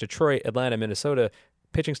top, it's like Detroit, Atlanta, Minnesota,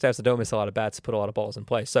 pitching staffs that don't miss a lot of bats, put a lot of balls in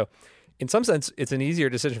play. So in some sense, it's an easier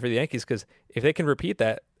decision for the Yankees because if they can repeat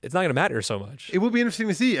that, it's not going to matter so much. It will be interesting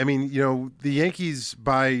to see. I mean, the Yankees,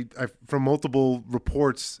 from multiple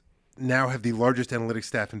reports, now have the largest analytics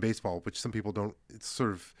staff in baseball, which some people don't. It's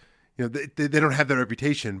sort of, they don't have that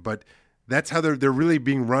reputation, but that's how they're really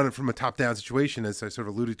being run from a top-down situation, as I sort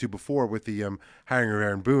of alluded to before with the hiring of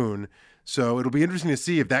Aaron Boone. So it'll be interesting to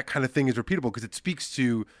see if that kind of thing is repeatable because it speaks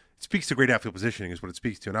to great outfield positioning is what it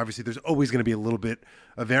speaks to. And obviously there's always going to be a little bit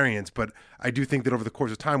of variance, but I do think that over the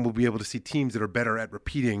course of time we'll be able to see teams that are better at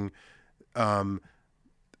repeating. It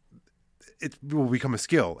will become a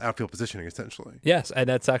skill, outfield positioning, essentially. Yes, and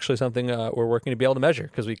that's actually something we're working to be able to measure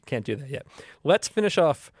because we can't do that yet. Let's finish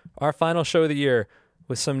off our final show of the year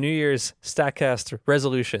with some New Year's StatCast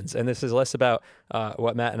resolutions. And this is less about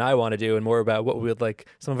what Matt and I want to do and more about what we would like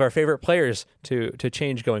some of our favorite players to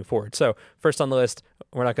change going forward. So first on the list,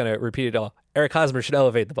 we're not going to repeat it all. Eric Hosmer should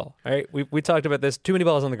elevate the ball. All right, we talked about this. Too many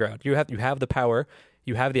balls on the ground. You have the power.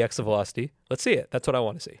 You have the exit velocity. Let's see it. That's what I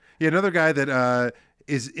want to see. Yeah, another guy that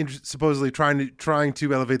is supposedly trying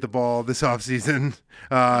to elevate the ball this offseason.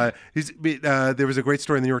 There was a great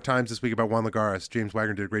story in the New York Times this week about Juan Lagares. James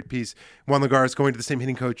Wagner did a great piece. Juan Lagares going to the same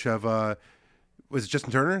hitting coach of was it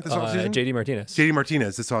Justin Turner this offseason? JD Martinez. JD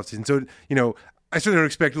Martinez this offseason. So I certainly don't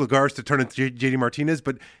expect Lagares to turn into JD Martinez,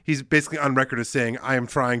 but he's basically on record as saying, "I am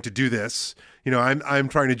trying to do this. I'm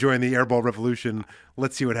trying to join the airball revolution.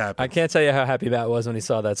 Let's see what happens." I can't tell you how happy Matt was when he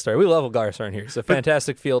saw that story. We love Lagares around here. He's a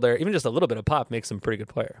fantastic fielder. Even just a little bit of pop makes him a pretty good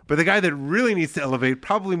player. But the guy that really needs to elevate,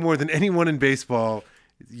 probably more than anyone in baseball,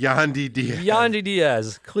 Yandy Diaz. Yandy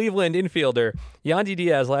Diaz, Cleveland infielder. Yandy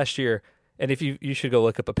Diaz last year. And if you should go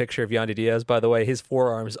look up a picture of Yandy Diaz, by the way, his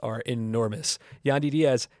forearms are enormous. Yandy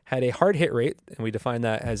Diaz had a hard hit rate, and we define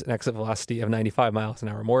that as an exit velocity of 95 miles an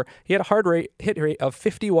hour or more. He had a hard hit rate of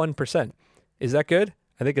 51%. Is that good?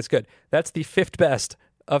 I think it's good. That's the fifth best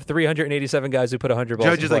of 387 guys who put 100 balls.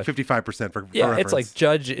 Judge is like 55% for yeah, reference. It's like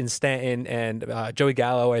Judge and Stanton and Joey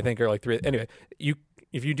Gallo, I think, are like three. Anyway,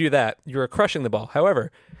 if you do that, you're crushing the ball.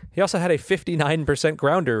 However, he also had a 59%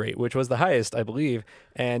 grounder rate, which was the highest, I believe.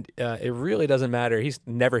 And it really doesn't matter. He's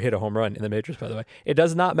never hit a home run in the majors, by the way. It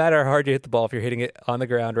does not matter how hard you hit the ball if you're hitting it on the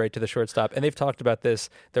ground right to the shortstop. And they've talked about this.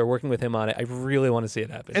 They're working with him on it. I really want to see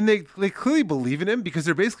it happen. And they clearly believe in him because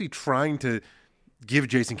they're basically trying to give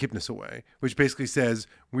Jason Kipnis away, which basically says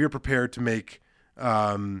we are prepared to make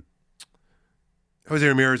Jose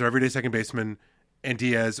Ramirez our everyday second baseman and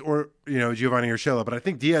Diaz or Giovanni Urshela. But I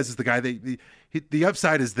think Diaz is the guy that the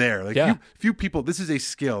upside is there. Like few people, this is a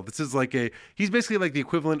skill. This is like he's basically like the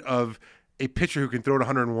equivalent of a pitcher who can throw it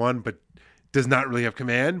 101, but does not really have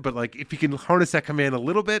command. But like, if he can harness that command a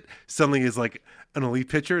little bit, suddenly is like an elite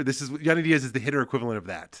pitcher. Yandy Diaz is the hitter equivalent of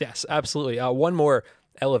that. Yes, absolutely. One more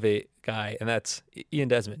elevate guy, and that's Ian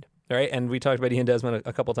Desmond. All right, and we talked about Ian Desmond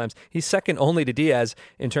a couple of times. He's second only to Diaz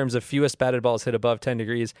in terms of fewest batted balls hit above 10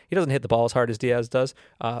 degrees. He doesn't hit the ball as hard as Diaz does,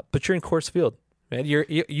 but you're in Coors Field. Man,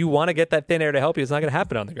 you want to get that thin air to help you. It's not going to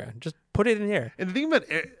happen on the ground. Just put it in the air. And the thing about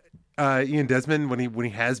Ian Desmond, when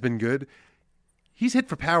he has been good, he's hit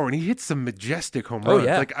for power, and he hits some majestic home runs. Oh,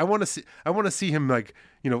 yeah. Like I want to see him, like,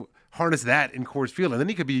 harness that in Coors Field, and then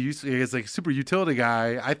he could be useful as like super utility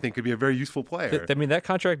guy. I think could be a very useful player. I mean, that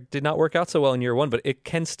contract did not work out so well in year one, but it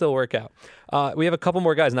can still work out. We have a couple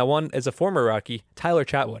more guys now. One is a former Rocky, Tyler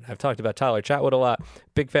Chatwood. I've talked about Tyler Chatwood a lot.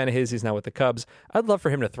 Big fan of his. He's now with the Cubs. I'd love for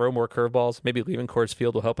him to throw more curveballs. Maybe leaving Coors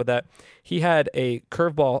Field will help with that. He had a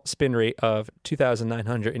curveball spin rate of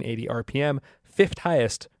 2,980 RPM, fifth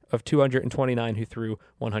highest of 229 who threw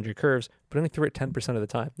 100 curves, but only threw it 10% of the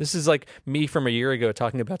time. This is like me from a year ago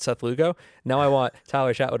talking about Seth Lugo. Now I want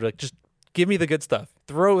Tyler Chatwood to just give me the good stuff.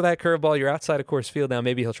 Throw that curveball. You're outside of Coors Field now.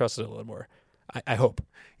 Maybe he'll trust it a little more. I hope.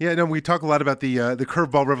 Yeah, no, we talk a lot about the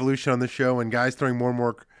curveball revolution on the show, and guys throwing more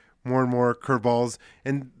and more curveballs,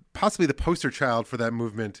 and possibly the poster child for that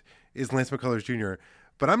movement is Lance McCullers Jr.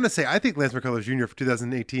 But I'm going to say I think Lance McCullers Jr. for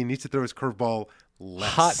 2018 needs to throw his curveball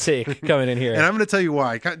less. Hot take coming in here. And I'm going to tell you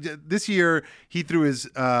why. This year, he threw his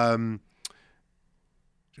curveball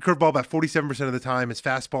about 47% of the time, his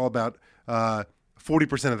fastball about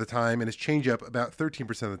 40% of the time, and his changeup about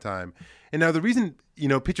 13% of the time. And now the reason,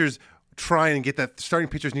 pitchers try and get that, starting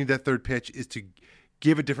pitchers need that third pitch is to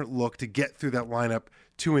give a different look, to get through that lineup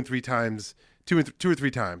two or three times,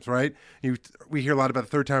 right? We hear a lot about the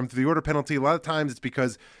third time through the order penalty. A lot of times it's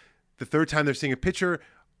because the third time they're seeing a pitcher,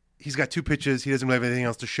 he's got two pitches, he doesn't have anything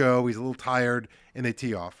else to show, he's a little tired, and they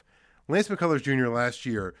tee off. Lance McCullers Jr. last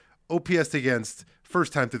year, OPS against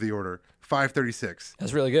first time through the order, 536.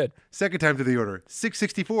 That's really good. Second time through the order,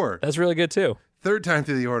 664. That's really good too. Third time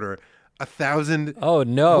through the order, 1,000. Oh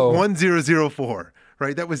no. 1004.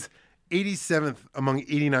 Right? That was 87th among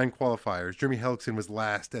 89 qualifiers. Jeremy Hellickson was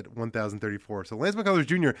last at 1,034. So Lance McCullers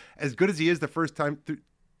Jr., as good as he is the first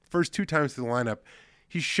two times through the lineup,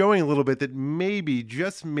 he's showing a little bit that maybe,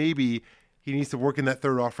 just maybe, he needs to work in that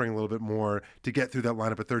third offering a little bit more to get through that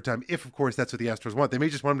lineup a third time, if, of course, that's what the Astros want. They may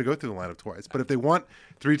just want him to go through the lineup twice. But if they want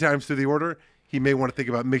three times through the order, he may want to think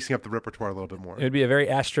about mixing up the repertoire a little bit more. It would be a very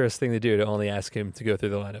Astros thing to do to only ask him to go through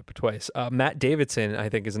the lineup twice. Matt Davidson, I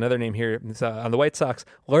think, is another name here. On the White Sox,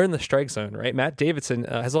 learn the strike zone, right? Matt Davidson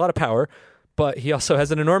has a lot of power, but he also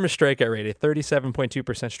has an enormous strikeout rate, a 37.2%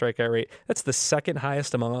 strikeout rate. That's the second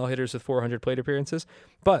highest among all hitters with 400 plate appearances.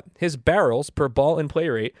 But his barrels per ball in play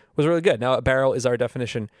rate was really good. Now, a barrel is our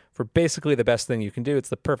definition for basically the best thing you can do. It's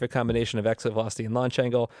the perfect combination of exit velocity and launch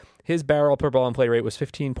angle. His barrel per ball in play rate was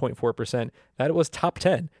 15.4%. That was top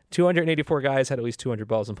 10. 284 guys had at least 200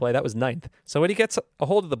 balls in play. That was ninth. So when he gets a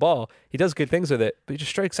hold of the ball, he does good things with it, but he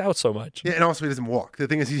just strikes out so much. Yeah, and also he doesn't walk. The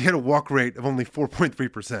thing is, he had a walk rate of only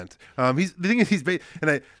 4.3%.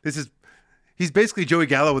 He's basically Joey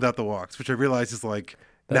Gallo without the walks, which I realize is like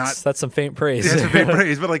that's some faint praise. Yeah, some faint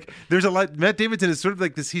praise, but like there's a lot. Matt Davidson is sort of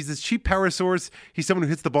like this. He's this cheap power source. He's someone who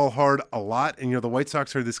hits the ball hard a lot, and the White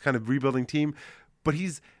Sox are this kind of rebuilding team, but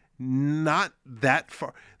he's not that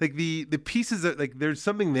far. Like the pieces that, like, there's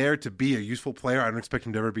something there to be a useful player. I don't expect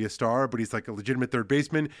him to ever be a star, but he's like a legitimate third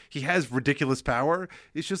baseman. He has ridiculous power.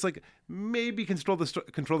 It's just like maybe control the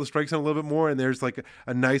strike zone a little bit more, and there's like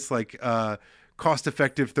a nice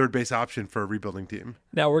cost-effective third base option for a rebuilding team.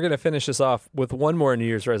 Now we're going to finish this off with one more New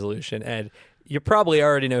Year's resolution, and you probably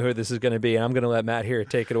already know who this is going to be, and I'm going to let Matt here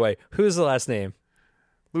take it away. Who's the last name?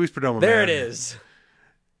 Luis Perdomo. There man. It is.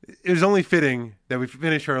 It was only fitting that we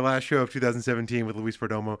finish our last show of 2017 with Luis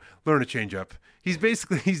Perdomo. Learn a changeup. He's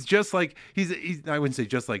just like, I wouldn't say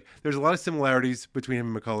just like, there's a lot of similarities between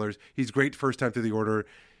him and McCullers. He's great first time through the order.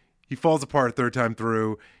 He falls apart third time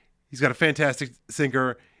through. He's got a fantastic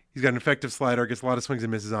sinker. He's got an effective slider, gets a lot of swings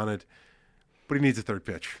and misses on it, but he needs a third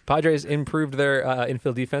pitch. Padres improved their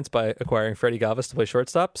infield defense by acquiring Freddie Galvis to play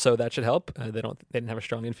shortstop, so that should help. They didn't have a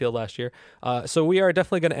strong infield last year. So we are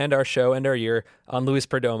definitely going to end our show, end our year on Luis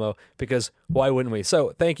Perdomo, because why wouldn't we?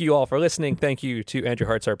 So thank you all for listening. Thank you to Andrew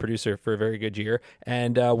Hartz, our producer, for a very good year.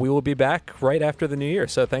 And we will be back right after the new year.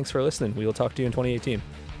 So thanks for listening. We will talk to you in 2018.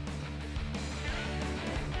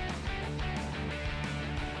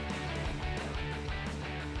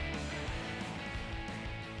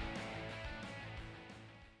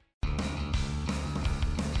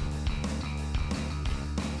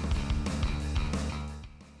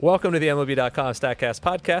 Welcome to the MLB.com StatCast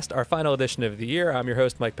podcast, our final edition of the year. I'm your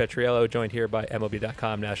host, Mike Petriello, joined here by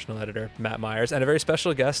MLB.com national editor Matt Myers, and a very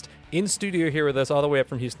special guest in studio here with us all the way up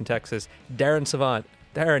from Houston, Texas, Darren Savant.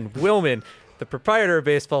 Darren Willman, the proprietor of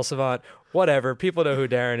Baseball Savant. Whatever, people know who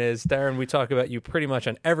Darren is. Darren, we talk about you pretty much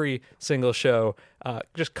on every single show,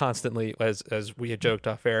 just constantly, as we had joked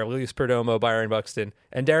off air. Luis Perdomo, Byron Buxton,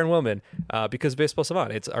 and Darren Willman, because Baseball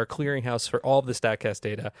Savant. It's our clearinghouse for all of the StatCast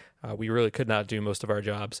data. We really could not do most of our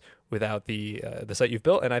jobs without the site you've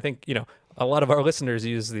built, and I think a lot of our listeners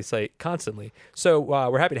use the site constantly. So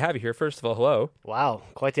we're happy to have you here. First of all, hello. Wow,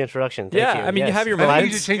 quite the introduction. Thank you. I mean, yes. you have your I think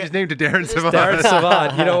moments. you should change his name to Darren Savant. Darren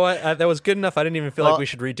Savant. You know what? That was good enough. I didn't even feel like we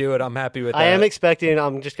should redo it. I'm happy with that. I am expecting,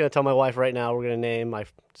 I'm just going to tell my wife right now, we're going to name my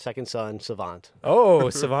second son Savant.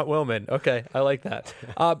 Oh, Savant Willman. Okay, I like that.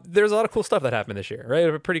 There's a lot of cool stuff that happened this year, right?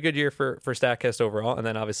 A pretty good year for StatCast overall, and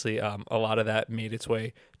then obviously a lot of that made its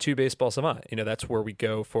way to Baseball Savant. That's where we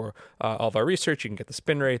go for all of our research. You can get the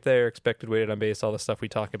spin rate there, expected weighted on base, all the stuff we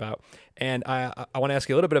talk about. And I want to ask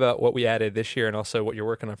you a little bit about what we added this year and also what you're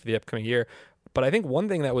working on for the upcoming year. But I think one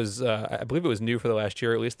thing that was, I believe it was new for the last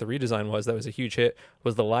year, or at least the redesign that was a huge hit,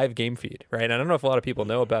 was the live game feed, right? And I don't know if a lot of people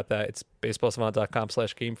know about that. It's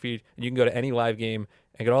baseballsavant.com/game feed. And you can go to any live game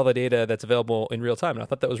and get all the data that's available in real time. And I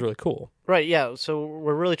thought that was really cool. Right, yeah. So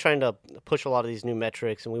we're really trying to push a lot of these new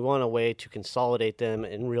metrics, and we want a way to consolidate them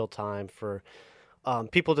in real time for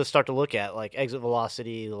people to start to look at, like exit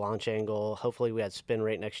velocity, the launch angle. Hopefully we had spin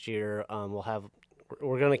rate next year.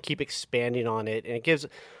 We're going to keep expanding on it, and it gives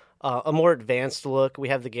a more advanced look. We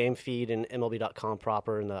have the game feed in MLB.com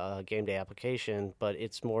proper in the game day application, but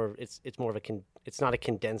it's not a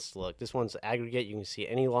condensed look. This one's aggregate. You can see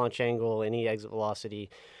any launch angle, any exit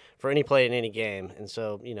velocity for any play in any game. And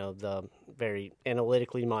so, the very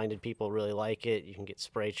analytically minded people really like it. You can get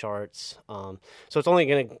spray charts. So it's only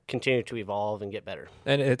going to continue to evolve and get better.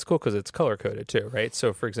 And it's cool because it's color coded too, right?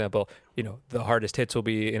 So for example, the hardest hits will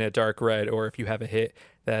be in a dark red, or if you have a hit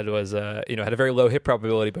that was, had a very low hit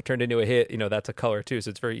probability but turned into a hit, that's a color too.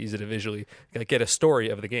 So it's very easy to visually get a story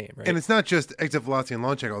of the game, right? And it's not just exit velocity and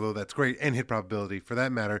launch angle, although that's great, and hit probability for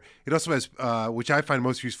that matter. It also has, which I find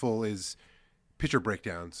most useful, is pitcher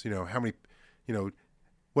breakdowns. How many,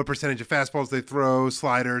 what percentage of fastballs they throw,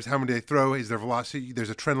 sliders, how many they throw, is their velocity. There's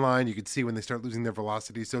a trend line. You can see when they start losing their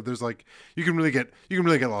velocity. So there's you can really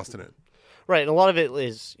get lost in it. Right, and a lot of it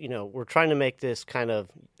is, we're trying to make this kind of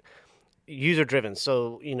user-driven.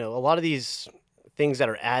 So, a lot of these things that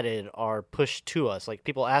are added are pushed to us, like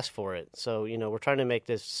people ask for it. So, we're trying to make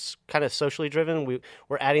this kind of socially driven.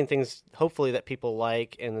 We're adding things, hopefully, that people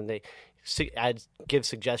like, and then they give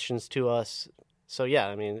suggestions to us. So, yeah,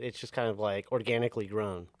 I mean, it's just kind of organically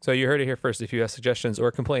grown. So you heard it here first. If you have suggestions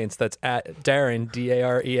or complaints, that's at Darren,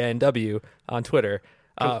 DARENW, on Twitter.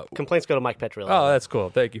 Complaints go to Mike Petriello. Oh, that's cool.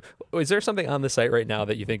 Thank you. Is there something on the site right now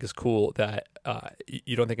that you think is cool that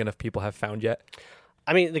you don't think enough people have found yet?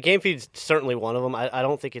 I mean, the game feed's certainly one of them. I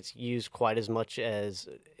don't think it's used quite as much as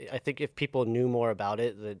I think if people knew more about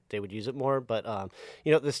it, that they would use it more. But, the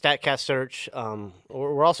StatCast search,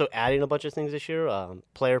 we're also adding a bunch of things this year.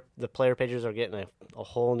 The player pages are getting a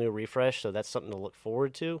whole new refresh, so that's something to look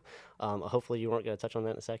forward to. Hopefully you weren't going to touch on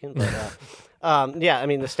that in a second. But, the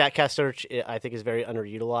StatCast search, I think, is very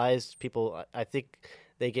underutilized. People, I think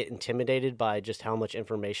they get intimidated by just how much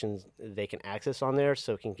information they can access on there,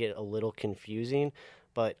 so it can get a little confusing.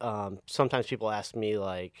 But sometimes people ask me,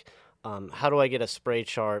 how do I get a spray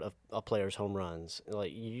chart of a player's home runs?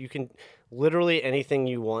 You can literally anything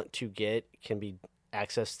you want to get can be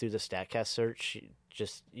accessed through the StatCast search.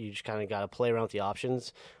 You just kind of got to play around with the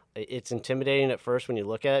options. It's intimidating at first when you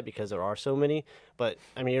look at it because there are so many, but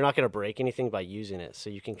I mean, you're not going to break anything by using it. So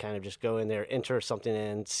you can kind of just go in there, enter something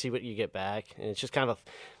in, see what you get back. And it's just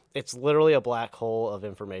it's literally a black hole of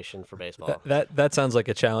information for baseball. That sounds like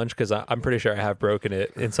a challenge because I'm pretty sure I have broken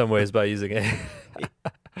it in some ways by using it.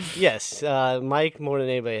 Yes, Mike more than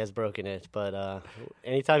anybody has broken it, but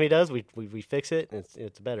anytime he does, we fix it and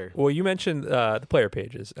it's better. Well, you mentioned the player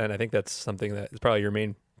pages, and I think that's something that is probably your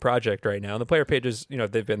main project right now. And the player pages,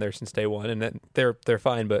 they've been there since day one, and they're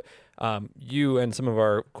fine. But you and some of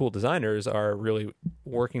our cool designers are really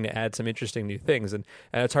working to add some interesting new things, and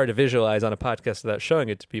it's hard to visualize on a podcast without showing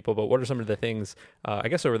it to people. But what are some of the things, I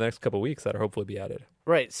guess, over the next couple of weeks that are hopefully be added?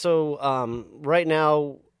 Right. So right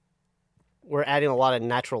now we're adding a lot of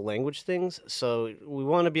natural language things. So we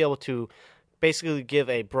want to be able to basically give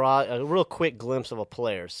a real quick glimpse of a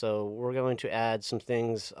player. So we're going to add some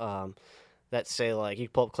things that say, you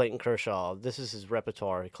pull up Clayton Kershaw. This is his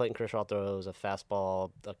repertoire. Clayton Kershaw throws a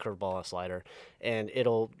fastball, a curveball, a slider, and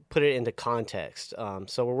it'll put it into context.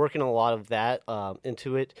 So we're working a lot of that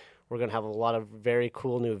into it. We're going to have a lot of very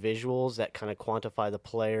cool new visuals that kind of quantify the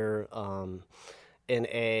player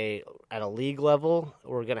at a league level.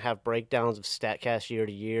 We're going to have breakdowns of StatCast year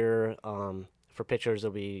to year. For pitchers,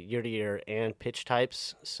 it'll be year to year and pitch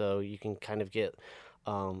types, so you can kind of get,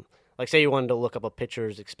 like, say you wanted to look up a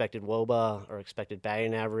pitcher's expected WOBA or expected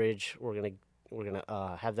batting average. We're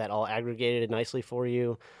gonna have that all aggregated nicely for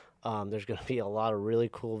you. There's going to be a lot of really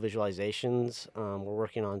cool visualizations. We're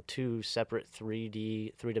working on 2 separate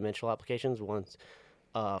three-dimensional applications. One's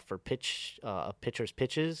for pitcher's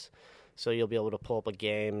pitches. So you'll be able to pull up a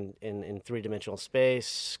game in 3-dimensional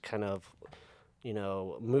space, kind of,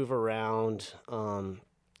 move around. And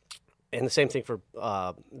the same thing for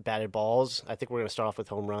batted balls. I think we're going to start off with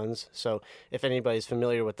home runs. So if anybody's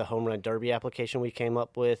familiar with the home run derby application we came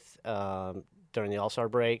up with during the All-Star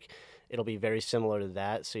break, it'll be very similar to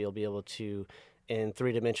that. So you'll be able to, in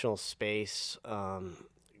 3-dimensional space, kind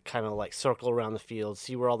of like circle around the field,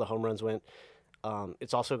 see where all the home runs went.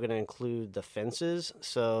 It's also going to include the fences.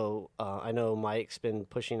 So I know Mike's been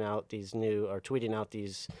tweeting out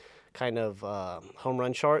these kind of home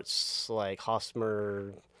run charts, like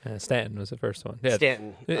Hosmer. Stanton was the first one. Yeah,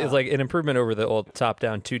 Stanton. It's like an improvement over the old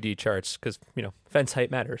top-down 2D charts because, fence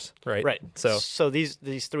height matters, right? Right. So these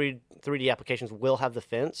 3D applications will have the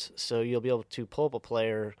fence, so you'll be able to pull up a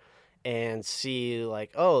player and see, like,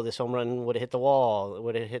 oh, this home run would have hit the wall,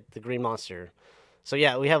 would have hit the green monster. So,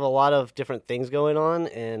 yeah, we have a lot of different things going on,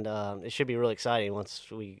 and it should be really exciting once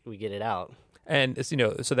we get it out. And it's,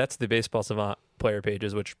 so that's the Baseball Savant player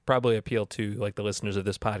pages, which probably appeal to like the listeners of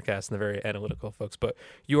this podcast and the very analytical folks. But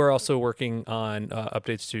you are also working on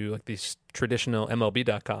updates to like these traditional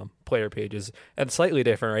MLB.com player pages, and slightly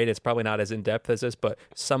different, right? It's probably not as in depth as this, but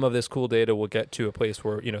some of this cool data will get to a place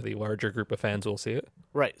where the larger group of fans will see it.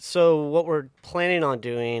 Right. So what we're planning on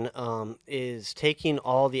doing is taking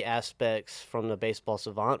all the aspects from the Baseball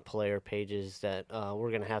Savant player pages that we're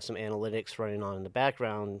going to have some analytics running on in the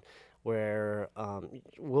background, where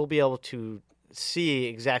we'll be able to see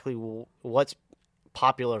exactly what's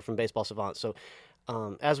popular from Baseball Savant. So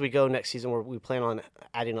as we go next season, we plan on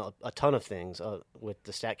adding a ton of things with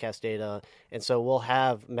the StatCast data. And so we'll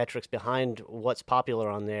have metrics behind what's popular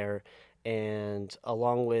on there, and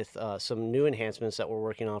along with some new enhancements that we're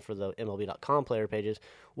working on for the MLB.com player pages,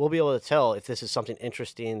 we'll be able to tell if this is something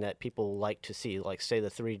interesting that people like to see, like, say, the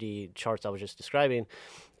 3D charts I was just describing.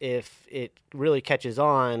 If it really catches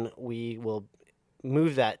on, we will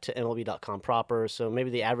move that to MLB.com proper, so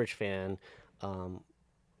maybe the average fan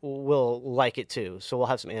will like it too. So we'll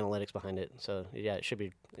have some analytics behind it. So yeah,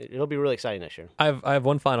 it'll be really exciting next year. I have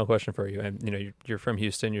one final question for you. And you're from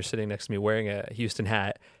Houston. You're sitting next to me wearing a Houston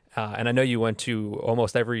hat, and I know you went to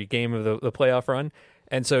almost every game of the playoff run.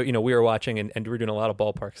 And so, we were watching and we were doing a lot of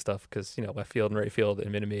ballpark stuff because, left field and right field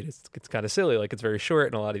and Minute Maid, it's kind of silly. Like, it's very short,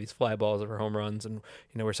 and a lot of these fly balls are home runs. And,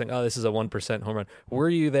 we're saying, oh, this is a 1% home run. Were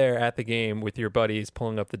you there at the game with your buddies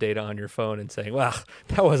pulling up the data on your phone and saying, wow,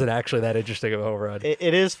 that wasn't actually that interesting of a home run?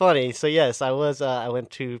 It is funny. So, yes, I was. I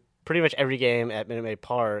went to pretty much every game at Minute Maid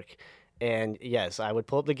Park. And, yes, I would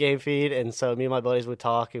pull up the game feed. And so me and my buddies would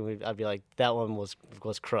talk, and I'd be like, that one was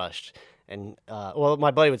crushed. And,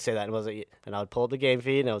 my buddy would say that, and I would pull up the game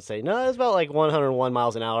feed, and I would say, no, it's about like 101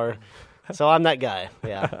 miles an hour. So I'm that guy,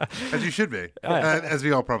 yeah. As you should be, as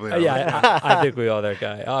we all probably are. Yeah, I think we all that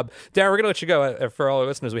guy. Darren, we're going to let you go. For all our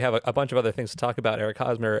listeners, we have a bunch of other things to talk about. Eric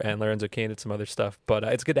Hosmer and Lorenzo Cain did some other stuff. But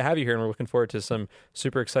it's good to have you here, and we're looking forward to some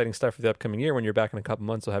super exciting stuff for the upcoming year. When you're back in a couple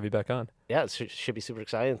months, we'll have you back on. Yeah, it should be super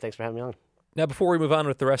exciting. Thanks for having me on. Now, before we move on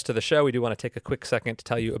with the rest of the show, we do want to take a quick second to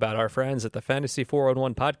tell you about our friends at the Fantasy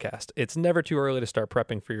 411 podcast. It's never too early to start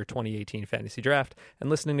prepping for your 2018 fantasy draft, and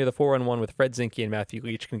listening to the 411 with Fred Zinke and Matthew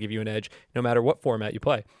Leach can give you an edge no matter what format you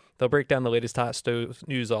play. They'll break down the latest hot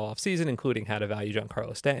news all off-season, including how to value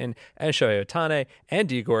Giancarlo Stanton and Shohei Ohtani and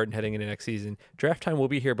Dee Gordon heading into next season. Draft time will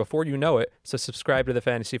be here before you know it, so subscribe to the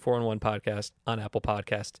Fantasy 411 podcast on Apple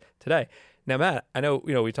Podcasts today. Now, Matt, I know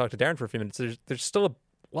we talked to Darren for a few minutes. There's still a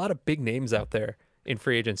lot of big names out there in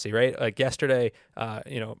free agency, right? Like yesterday,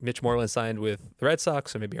 Mitch Moreland signed with the Red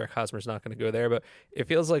Sox, so maybe Eric Hosmer's not going to go there, but it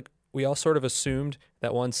feels like we all sort of assumed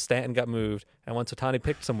that once Stanton got moved and once Ohtani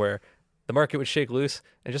picked somewhere, the market would shake loose,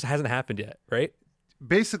 and it just hasn't happened yet, right?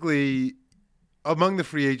 Basically, among the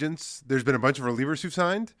free agents, there's been a bunch of relievers who've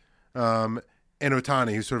signed, and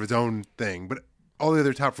Ohtani, who's sort of his own thing, but all the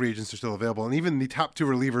other top free agents are still available, and even the top 2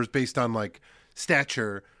 relievers based on like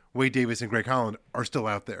stature, Wade Davis and Greg Holland, are still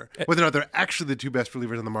out there. Whether or not they're actually the 2 best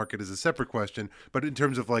relievers on the market is a separate question. But in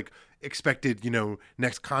terms of like expected,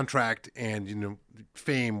 next contract and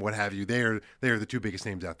fame, what have you, they are the 2 biggest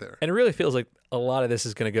names out there. And it really feels like a lot of this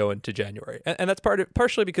is going to go into January. And that's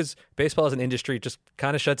partially because baseball as an industry just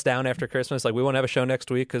kind of shuts down after Christmas. Like, we won't have a show next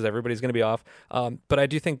week because everybody's going to be off. But I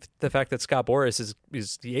do think the fact that Scott Boras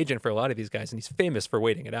is the agent for a lot of these guys, and he's famous for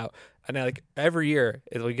waiting it out. And like every year,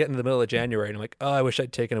 we get in the middle of January, and I'm like, oh, I wish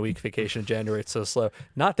I'd taken a week vacation in January. It's so slow.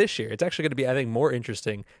 Not this year. It's actually going to be, I think, more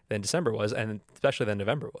interesting than December was, and especially than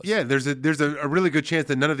November was. Yeah, there's a really good chance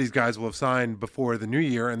that none of these guys will have signed before the new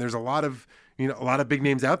year, and there's a lot of big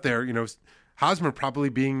names out there. Hosmer probably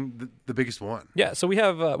being the biggest one. Yeah, so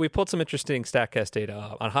we pulled some interesting StatCast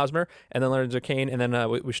data on Hosmer and then Lorenzo Cain, and then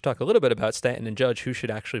we should talk a little bit about Stanton and Judge, who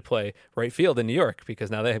should actually play right field in New York,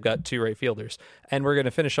 because now they have got 2 right fielders. And we're going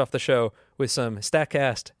to finish off the show with some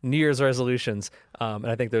StatCast New Year's resolutions, and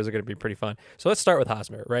I think those are going to be pretty fun. So let's start with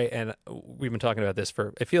Hosmer, right? And we've been talking about this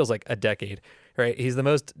for, it feels like a decade, right? He's the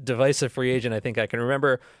most divisive free agent I think I can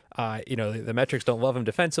remember. The metrics don't love him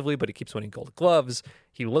defensively, but he keeps winning Gold Gloves.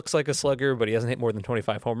 He looks like a slugger, but he hasn't hit more than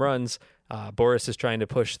 25 home runs. Boras is trying to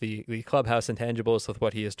push the clubhouse intangibles with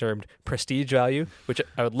what he has termed prestige value, which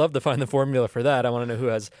I would love to find the formula for that. I want to know who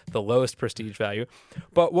has the lowest prestige value.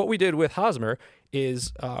 But what we did with Hosmer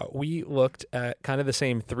is we looked at kind of the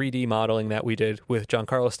same 3D modeling that we did with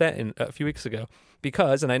Giancarlo Stanton a few weeks ago,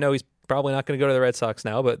 because, and I know he's probably not going to go to the Red Sox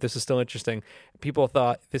now, but this is still interesting. People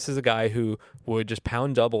thought this is a guy who would just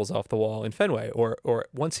pound doubles off the wall in Fenway, or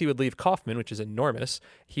once he would leave Kauffman, which is enormous,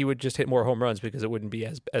 he would just hit more home runs because it wouldn't be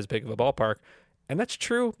as big of a ballpark. And that's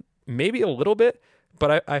true, maybe a little bit.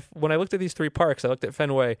 But I when I looked at these 3 parks, I looked at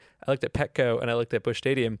Fenway, I looked at Petco, and I looked at Busch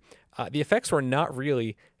Stadium, the effects were not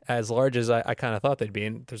really as large as I kind of thought they'd be.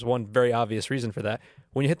 And there's one very obvious reason for that.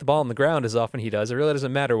 When you hit the ball on the ground as often he does, it really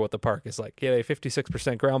doesn't matter what the park is like. He had a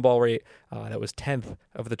 56% ground ball rate. That was 10th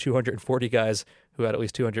of the 240 guys who had at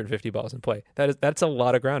least 250 balls in play. That's a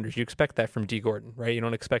lot of grounders. You expect that from D. Gordon, right? You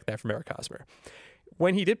don't expect that from Eric Hosmer.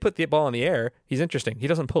 When he did put the ball in the air, he's interesting. He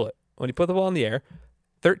doesn't pull it. When he put the ball in the air,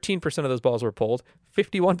 13% of those balls were pulled.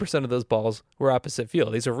 51% of those balls were opposite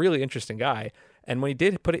field. He's a really interesting guy. And when he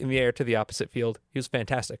did put it in the air to the opposite field, he was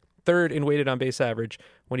fantastic. 3rd in weighted on base average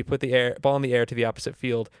when he put the ball in the air to the opposite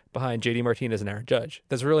field behind JD Martinez and Aaron Judge.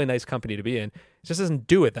 That's a really nice company to be in. It just doesn't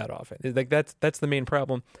do it that often. Like that's the main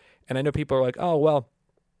problem. And I know people are like, oh, well,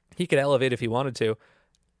 he could elevate if he wanted to.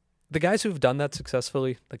 The guys who've done that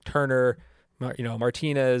successfully, like Turner,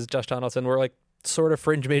 Martinez, Josh Donaldson, were like sort of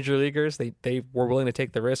fringe major leaguers. They were willing to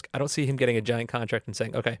take the risk. I don't see him getting a giant contract and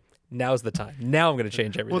saying, okay, now's the time. Now I'm going to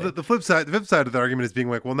change everything. Well, the flip side of the argument is being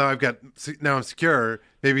like, well, now I'm secure.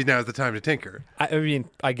 Maybe now's the time to tinker. I mean,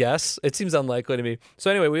 I guess it seems unlikely to me. So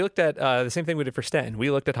anyway, we looked at the same thing we did for Stanton. We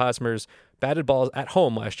looked at Hosmer's batted balls at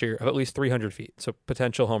home last year of at least 300 feet. So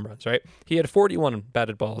potential home runs, right? He had 41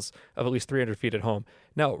 batted balls of at least 300 feet at home.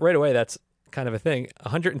 Now, right away, that's kind of a thing.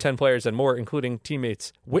 110 players and more, including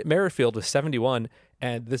teammates. Whit Merrifield was 71,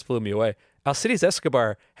 and this blew me away. Alcides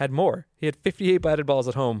Escobar had more. He had 58 batted balls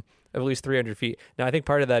at home of at least 300 feet. Now, I think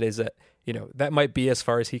part of that is that, that might be as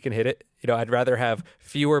far as he can hit it. I'd rather have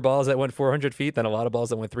fewer balls that went 400 feet than a lot of balls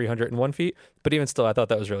that went 301 feet. But even still, I thought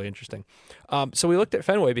that was really interesting. So we looked at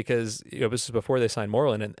Fenway because this was before they signed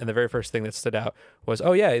Moreland, and the very first thing that stood out was,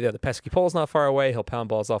 oh yeah, the pesky pole's not far away. He'll pound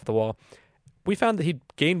balls off the wall. We found that he'd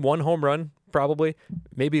gain 1 home run, probably,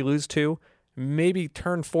 maybe lose 2, maybe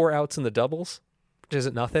turn 4 outs in the doubles, which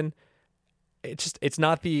isn't nothing. It's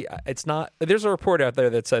not, there's a report out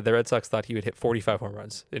there that said the Red Sox thought he would hit 45 home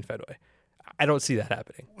runs in Fenway. I don't see that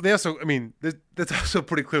happening. They also, that's also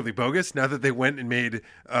pretty clearly bogus now that they went and made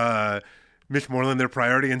Mitch Moreland their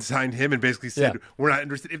priority and signed him and basically said, we're not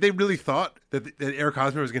interested. If they really thought that Eric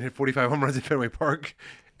Hosmer was going to hit 45 home runs in Fenway Park,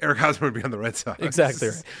 Eric Hosmer would be on the Red Sox. Exactly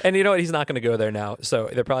right. And you know what? He's not going to go there now, so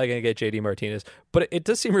they're probably going to get JD Martinez. But it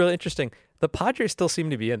does seem really interesting. The Padres still seem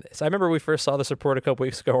to be in this. I remember we first saw this report a couple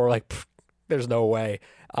weeks ago, and we're like, there's no way.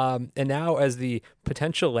 And now as the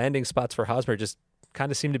potential landing spots for Hosmer just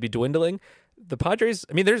kind of seem to be dwindling, the Padres,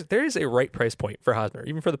 there is a right price point for Hosmer,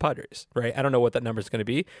 even for the Padres, right? I don't know what that number is going to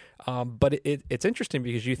be, but it's interesting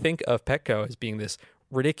because you think of Petco as being this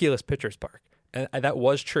ridiculous pitcher's park. And that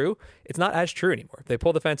was true. It's not as true anymore. They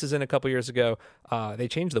pulled the fences in a couple years ago. They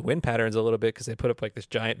changed the wind patterns a little bit because they put up like this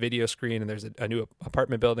giant video screen, and there's a new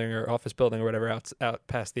apartment building or office building or whatever out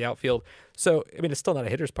past the outfield. So, it's still not a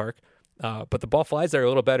hitter's park, but the ball flies there a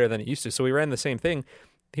little better than it used to. So we ran the same thing.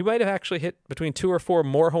 He might have actually hit between 2 or 4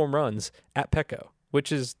 more home runs at Petco,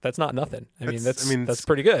 that's not nothing. That's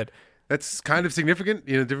pretty good. That's kind of significant.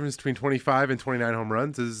 The difference between 25 and 29 home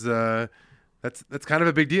runs is that's kind of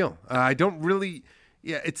a big deal. I don't really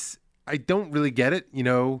get it.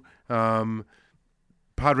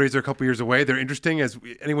 Padres are a couple years away. They're interesting, as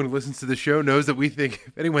anyone who listens to the show knows that we think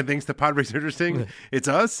if anyone thinks the Padres are interesting, it's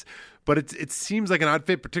us. But it seems like an odd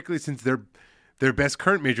fit, particularly since their best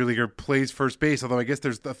current major leaguer plays first base. Although I guess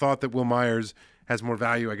there's the thought that Will Myers has more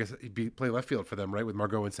value. I guess he'd play left field for them, right, with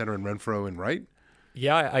Margot in center and Renfroe in right.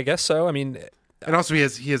 Yeah, I guess so. I mean, and also he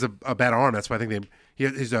has a bad arm. That's why I think he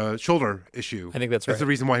has a shoulder issue. I think that's right. That's the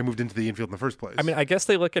reason why he moved into the infield in the first place. I mean, I guess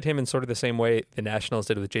they look at him in sort of the same way the Nationals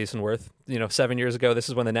did with Jason Worth. 7 years ago, this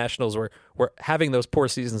is when the Nationals were having those poor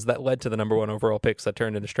seasons that led to the number 1 overall picks that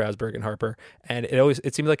turned into Strasburg and Harper. And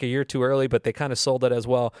it seemed like a year too early, but they kind of sold it as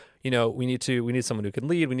well. We need someone who can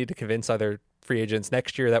lead. We need to convince other free agents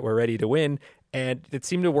next year that we're ready to win. And it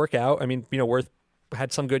seemed to work out. I mean, Worth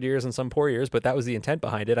had some good years and some poor years, but that was the intent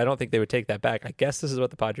behind it. I don't think they would take that back. I guess this is what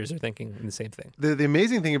the Padres are thinking in the same thing. The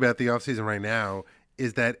amazing thing about the offseason right now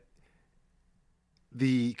is that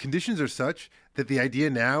the conditions are such that the idea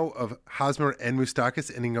now of Hosmer and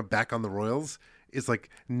Moustakas ending up back on the Royals is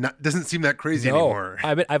doesn't seem that crazy anymore.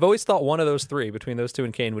 I mean, I've always thought one of those three, between those two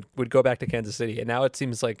and Kane, would go back to Kansas City, and now it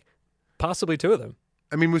seems like possibly two of them.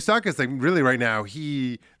 I mean, Moustakas, really right now,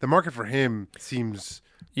 the market for him seems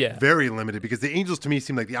very limited, because the Angels to me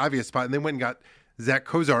seem like the obvious spot, and they went and got Zach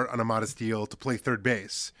Cozart on a modest deal to play third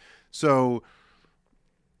base. So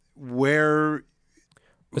who's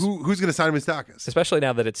going to sign Moustakas? Especially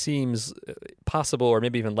now that it seems possible, or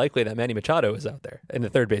maybe even likely, that Manny Machado is out there in the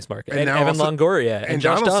third base market, and Evan Longoria and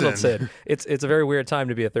Josh Donaldson. It's a very weird time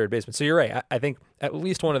to be a third baseman. So you're right. I think at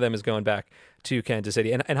least one of them is going back to Kansas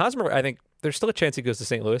City, and Hosmer, I think there's still a chance he goes to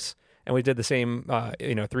St. Louis. And we did the same,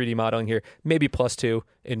 3D modeling here, maybe +2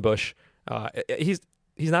 in Busch. He's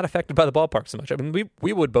not affected by the ballpark so much. I mean,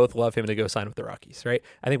 we would both love him to go sign with the Rockies, right?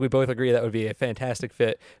 I think we both agree that would be a fantastic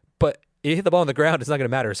fit. But you hit the ball on the ground, it's not going to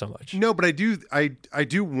matter so much. No, but I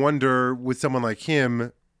do wonder with someone like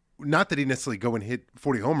him, not that he necessarily go and hit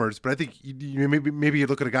 40 homers, but I think maybe you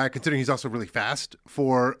look at a guy, considering he's also really fast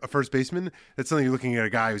for a first baseman, that's something you're looking at a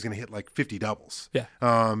guy who's going to hit like 50 doubles. Yeah.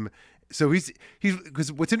 So he's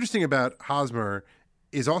because what's interesting about Hosmer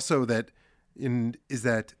is also that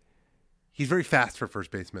he's very fast for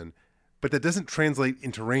first baseman, but that doesn't translate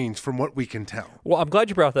into range from what we can tell. Well, I'm glad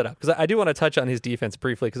you brought that up, because I do want to touch on his defense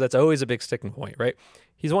briefly, because that's always a big sticking point, right?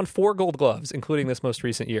 He's won 4 Gold Gloves, including this most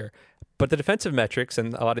recent year. But the defensive metrics,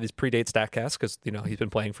 and a lot of these predate StatCast, because he's been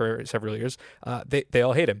playing for several years, they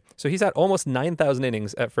all hate him. So he's at almost 9,000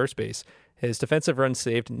 innings at first base. His defensive runs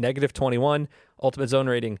saved, -21, ultimate zone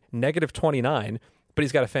rating, -29, but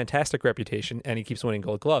he's got a fantastic reputation, and he keeps winning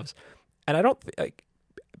Gold Gloves. And I don't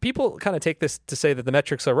people kind of take this to say that the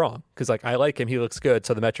metrics are wrong, because I like him, he looks good,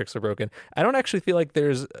 so the metrics are broken. I don't actually feel like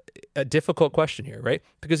there's a difficult question here, right?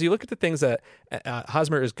 Because you look at the things that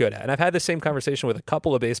Hosmer is good at, and I've had the same conversation with a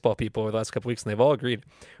couple of baseball people over the last couple of weeks, and they've all agreed.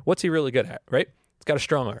 What's he really good at, right? He's got a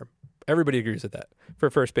strong arm. Everybody agrees with that. For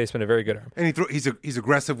a first baseman, a very good arm. And he's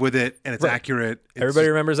aggressive with it, and it's accurate. Everybody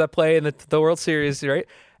remembers that play in the World Series, right?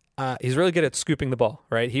 He's really good at scooping the ball,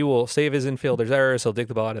 right? He will save his infielders' errors. He'll dig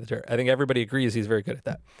the ball out of the dirt. I think everybody agrees he's very good at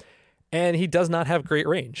that. And he does not have great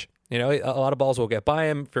range. A lot of balls will get by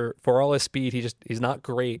him for all his speed. He's not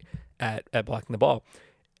great at blocking the ball.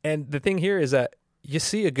 And the thing here is that you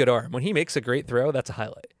see a good arm. When he makes a great throw, that's a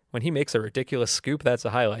highlight. When he makes a ridiculous scoop, that's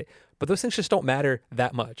a highlight. But those things just don't matter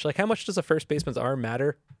that much. Like, how much does a first baseman's arm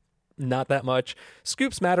matter? Not that much.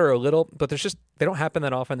 Scoops matter a little, but they don't happen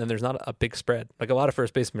that often, and there's not a big spread. Like, a lot of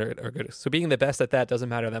first basemen are good. So being the best at that doesn't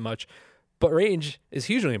matter that much. But range is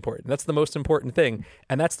hugely important. That's the most important thing,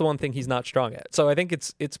 and that's the one thing he's not strong at. So I think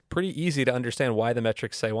it's pretty easy to understand why the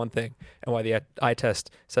metrics say one thing and why the eye test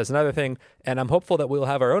says another thing. And I'm hopeful that we'll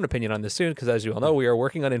have our own opinion on this soon, because as you all know, we are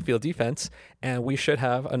working on infield defense, and we should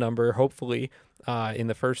have a number, hopefully, in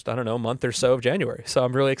the first, month or so of January. So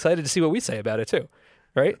I'm really excited to see what we say about it too,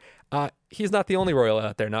 right? He's not the only Royal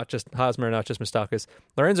out there, not just Hosmer, not just Moustakas.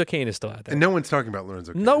 Lorenzo Cain is still out there. And no one's talking about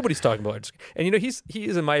Lorenzo Cain. Nobody's talking about Lorenzo Cain. And, he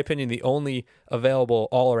is, in my opinion, the only available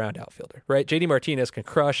all-around outfielder, right? JD Martinez can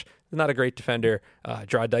crush, not a great defender.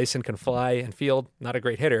 Draw Dyson can fly and field, not a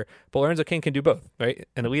great hitter. But Lorenzo Cain can do both, right?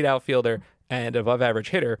 An elite outfielder and above-average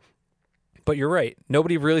hitter. But you're right.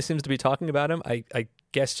 Nobody really seems to be talking about him. I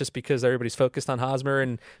guess just because everybody's focused on Hosmer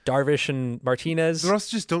and Darvish and Martinez. There also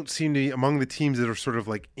just don't seem to be, among the teams that are sort of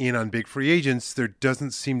like in on big free agents, there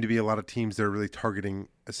doesn't seem to be a lot of teams that are really targeting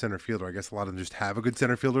a center fielder. I guess a lot of them just have a good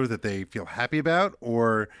center fielder that they feel happy about,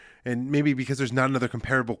 and maybe because there's not another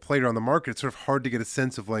comparable player on the market, it's sort of hard to get a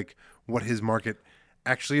sense of like what his market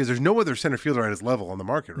actually is. There's no other center fielder at his level on the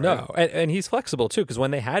market, right? No, and he's flexible too, because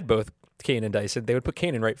when they had both Cain and Dyson, they would put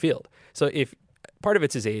Cain in right field. So if part of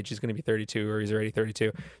it's his age. He's going to be 32 or he's already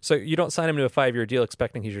 32. So you don't sign him to a 5-year deal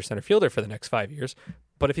expecting he's your center fielder for the next 5 years.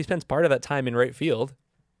 But if he spends part of that time in right field,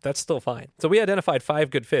 that's still fine. So we identified 5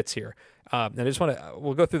 good fits here. And I just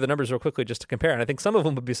we'll go through the numbers real quickly just to compare. And I think some of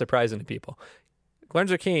them would be surprising to people.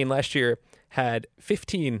 Lorenzo Cain last year had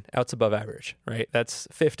 15 outs above average, right? That's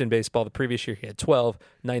 5th in baseball. The previous year he had 12,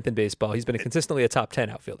 9th in baseball. He's been consistently a top 10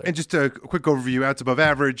 outfielder. And just a quick overview, outs above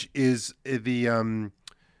average is the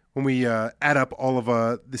when we add up all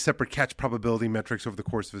of the separate catch probability metrics over the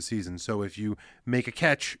course of a season. So if you make a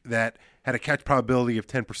catch that had a catch probability of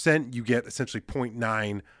 10%, you get essentially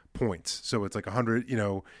 0.9 points. So it's like 100,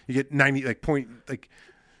 you get 90,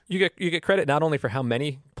 You get credit not only for how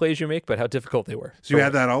many plays you make, but how difficult they were. So you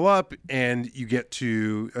add that all up, and you get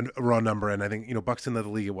to a raw number. And I think Buxton led the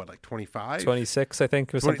league at what, like 25, 26, I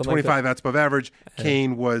think, was 25 like that. outs above average.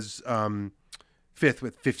 Cain was 5th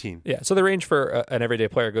with 15. Yeah, so the range for an everyday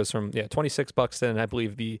player goes from 26 Buxton, and I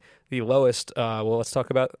believe the lowest. Well, let's talk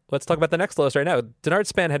about the next lowest right now. Denard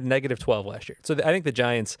Span had negative 12 last year. So I think the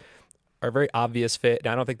Giants are a very obvious fit.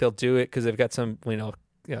 And I don't think they'll do it because they've got some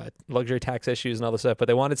luxury tax issues and all this stuff, but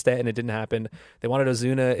they wanted Stanton, it didn't happen. They wanted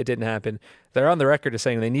Ozuna, it didn't happen. They're on the record as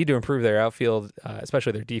saying they need to improve their outfield,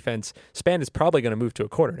 especially their defense. Span is probably going to move to a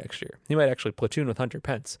corner next year. He might actually platoon with Hunter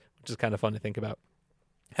Pence, which is kind of fun to think about.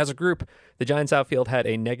 As a group, the Giants outfield had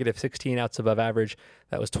a negative 16 outs above average.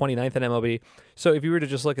 That was 29th in MLB. So if you were to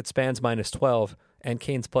just look at Span's minus 12 and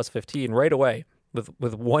Cain's plus 15 right away, with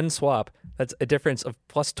one swap, that's a difference of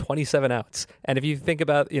plus 27 outs. And if you think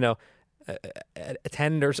about, a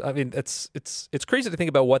 10 or I mean, it's crazy to think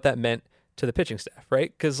about what that meant to the pitching staff,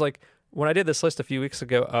 right? Because when I did this list a few weeks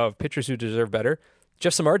ago of pitchers who deserve better,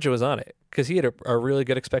 Jeff Samardzija was on it because he had a really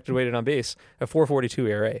good expected weighted on base, a 4.42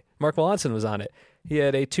 ERA. Mark Melanson was on it. He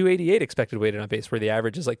had a 2.88 expected weighted on base, where the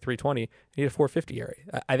average is like 3.20. He had a 4.50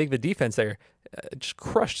 ERA. I think the defense there just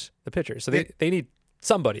crushed the pitchers. So they need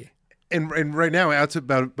somebody. And right now, outs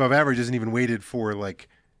above average isn't even weighted for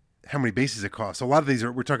how many bases it costs. So a lot of these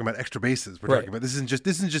we're talking about extra bases. We're talking about this isn't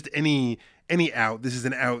just any out. This is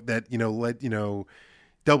an out that led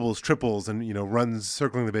doubles, triples, and runs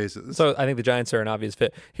circling the bases. So I think the Giants are an obvious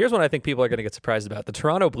fit. Here's one I think people are going to get surprised about: the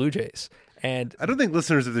Toronto Blue Jays. And I don't think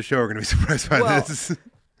listeners of the show are going to be surprised by this.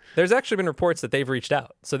 There's actually been reports that they've reached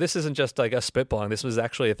out. So this isn't just like us spitballing. This was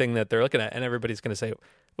actually a thing that they're looking at, and everybody's going to say,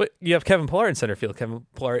 "What? You have Kevin Pillar in center field. Kevin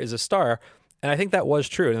Pillar is a star." And I think that was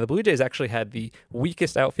true. And the Blue Jays actually had the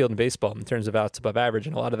weakest outfield in baseball in terms of outs above average.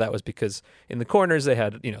 And a lot of that was because in the corners they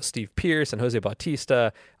had, Steve Pearce and Jose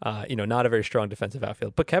Bautista, not a very strong defensive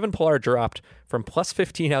outfield. But Kevin Pillar dropped from plus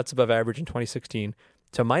 15 outs above average in 2016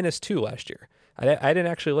 to minus 2 last year. I didn't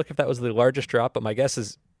actually look if that was the largest drop, but my guess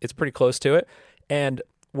is it's pretty close to it. And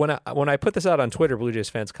when I put this out on Twitter, Blue Jays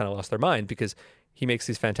fans kind of lost their mind because he makes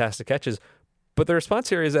these fantastic catches. But the response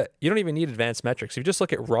here is that you don't even need advanced metrics. If you just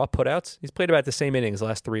look at raw putouts, he's played about the same innings the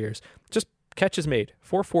last 3 years. Just catches made,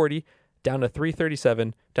 440, down to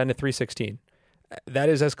 337, down to 316. That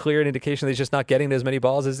is as clear an indication that he's just not getting as many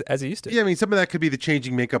balls as he used to. Yeah, I mean, some of that could be the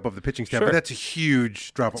changing makeup of the pitching staff, but that's a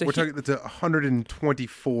huge drop. We're talking that's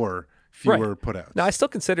 124 fewer putouts. Now, I still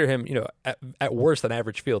consider him, at worst an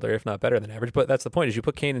average fielder, if not better than average. But that's the point: is you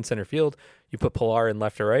put Cain in center field, you put Pillar in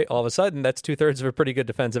left or right. All of a sudden, that's 2/3 of a pretty good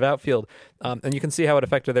defensive outfield, and you can see how it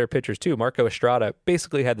affected their pitchers too. Marco Estrada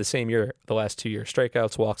basically had the same year the last 2 years.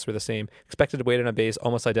 Strikeouts, walks were the same. Expected weighted on base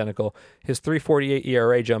almost identical. His 3.48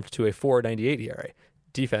 ERA jumped to a 4.98 ERA.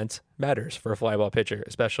 Defense matters for a fly ball pitcher,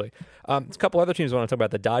 especially. A couple other teams I want to talk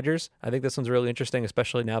about. The Dodgers. I think this one's really interesting,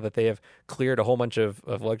 especially now that they have cleared a whole bunch of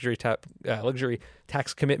luxury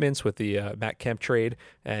tax commitments with the Matt Kemp trade,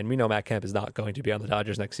 and we know Matt Kemp is not going to be on the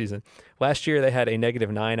Dodgers next season. Last year they had a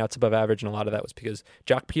negative 9 outs above average, and a lot of that was because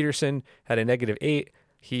Jock Peterson had a negative 8.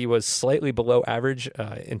 He was slightly below average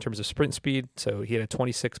in terms of sprint speed, so he had a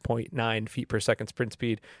 26.9 feet per second sprint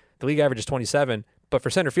speed. The league average is 27. But for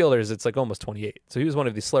center fielders, it's like almost 28. So he was one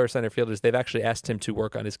of the slower center fielders. They've actually asked him to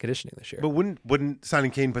work on his conditioning this year. But wouldn't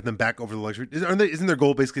signing Cain put them back over the luxury? Isn't their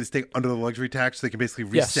goal basically to stay under the luxury tax so they can basically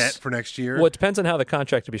reset for next year? Well, it depends on how the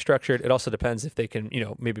contract will be structured. It also depends if they can,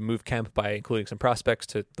 maybe move Kemp by including some prospects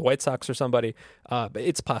to the White Sox or somebody. But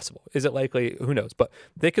it's possible. Is it likely? Who knows? But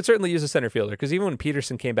they could certainly use a center fielder because even when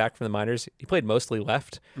Peterson came back from the minors, he played mostly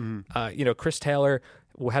left. Mm-hmm. Chris Taylor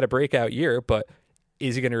had a breakout year, but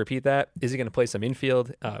is he going to repeat that? Is he going to play some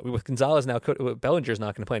infield? With Gonzalez now, Bellinger's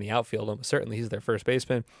not going to play any outfield. Almost certainly he's their first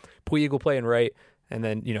baseman. Puig will play in right, and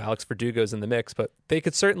then Alex Verdugo's in the mix. But they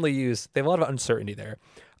could certainly use. They have a lot of uncertainty there.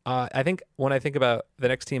 I think when I think about the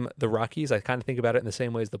next team, the Rockies, I kind of think about it in the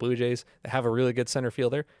same way as the Blue Jays. They have a really good center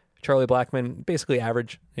fielder. Charlie Blackmon, basically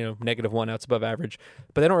average, -1 outs above average,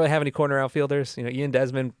 but they don't really have any corner outfielders. Ian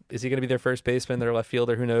Desmond, is he going to be their first baseman, their left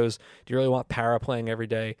fielder? Who knows? Do you really want Parra playing every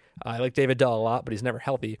day? I like David Dahl a lot, but he's never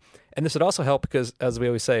healthy. And this would also help because, as we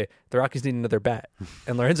always say, the Rockies need another bat.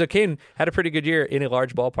 And Lorenzo Cain had a pretty good year in a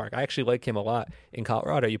large ballpark. I actually like him a lot in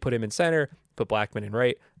Colorado. You put him in center, put Blackmon in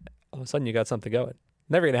right, all of a sudden you got something going.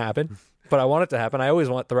 Never going to happen, but I want it to happen. I always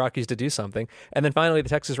want the Rockies to do something. And then finally, the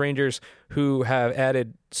Texas Rangers, who have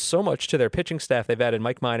added so much to their pitching staff. They've added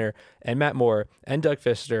Mike Minor and Matt Moore and Doug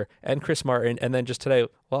Fister and Chris Martin, and then just today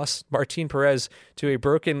lost Martin Perez to a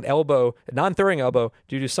broken elbow, non-throwing elbow,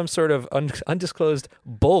 due to some sort of undisclosed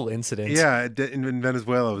bull incident. Yeah, in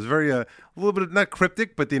Venezuela. It was very, a little bit, not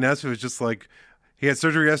cryptic, but the announcement was just like, he had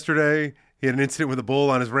surgery yesterday. He had an incident with a bull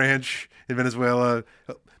on his ranch in Venezuela.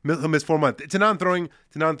 He'll miss 4 months. It's a non-throwing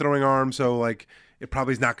arm, so like it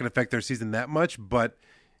probably is not going to affect their season that much. But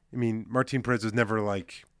I mean, Martin Perez was never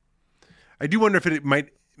like. I do wonder if it might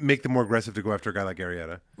make them more aggressive to go after a guy like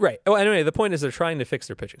Arrieta. Right. Oh, anyway, the point is they're trying to fix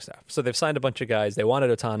their pitching staff. So they've signed a bunch of guys. They wanted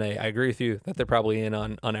Otane. I agree with you that they're probably in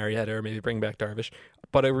on Arrieta or maybe bring back Darvish.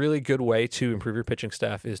 But a really good way to improve your pitching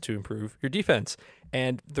staff is to improve your defense.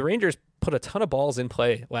 And the Rangers put a ton of balls in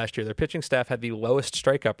play last year. Their pitching staff had the lowest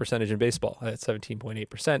strikeout percentage in baseball at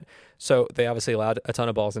 17.8%. So they obviously allowed a ton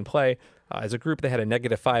of balls in play. As a group, they had a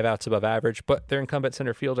 -5 outs above average, but their incumbent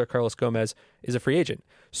center fielder, Carlos Gomez, is a free agent.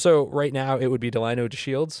 So right now it would be Delino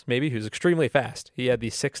DeShields, maybe, who's extremely fast. He had the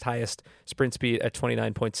 6th highest sprint speed at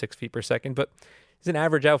 29.6 feet per second, but he's an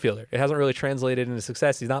average outfielder. It hasn't really translated into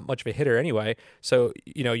success. He's not much of a hitter anyway. So,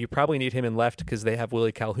 you probably need him in left because they have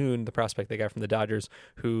Willie Calhoun, the prospect they got from the Dodgers,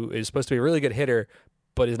 who is supposed to be a really good hitter,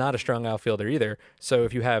 but is not a strong outfielder either. So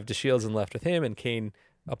if you have DeShields in left with him and Cain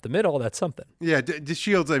up the middle, that's something. Yeah,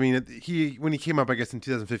 DeShields, I mean, when he came up, I guess, in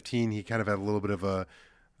 2015, he kind of had a little bit of a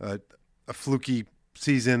fluky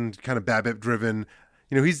season, kind of BABIP-driven.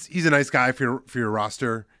 He's a nice guy for your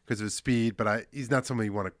roster because of his speed, but he's not somebody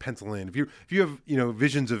you want to pencil in. If you have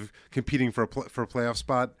visions of competing for a playoff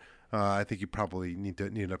spot, I think you probably need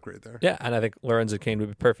an upgrade there. Yeah, and I think Lorenzo Cain would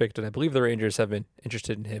be perfect, and I believe the Rangers have been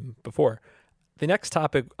interested in him before. The next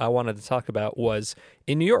topic I wanted to talk about was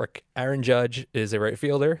in New York. Aaron Judge is a right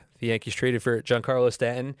fielder. The Yankees traded for Giancarlo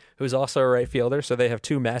Stanton, who's also a right fielder, so they have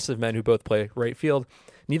two massive men who both play right field.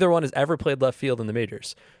 Neither one has ever played left field in the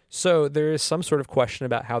majors. So there is some sort of question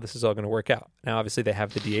about how this is all going to work out. Now, obviously, they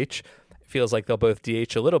have the DH. It feels like they'll both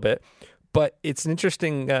DH a little bit. But it's an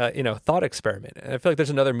interesting, thought experiment. And I feel like there's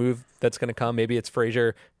another move that's going to come. Maybe it's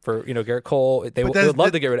Frazier for, Garrett Cole. They would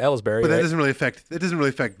love to get rid of Ellsbury. But that right? doesn't really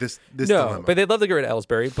affect this No, dilemma. but they'd love to get rid of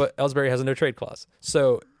Ellsbury. But Ellsbury has a no trade clause.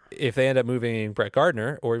 So if they end up moving Brett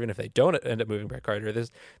Gardner, or even if they don't end up moving Brett Gardner,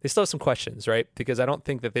 they still have some questions, right? Because I don't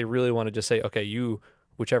think that they really want to just say, okay,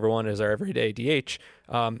 whichever one is our everyday DH,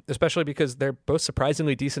 especially because they're both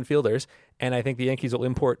surprisingly decent fielders. And I think the Yankees will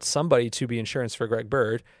import somebody to be insurance for Greg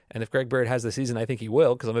Bird. And if Greg Bird has the season, I think he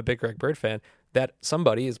will, because I'm a big Greg Bird fan, that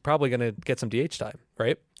somebody is probably going to get some DH time,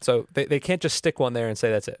 right? So they can't just stick one there and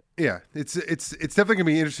say that's it. Yeah, it's definitely going to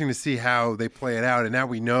be interesting to see how they play it out. And now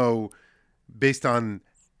we know, based on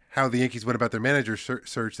how the Yankees went about their manager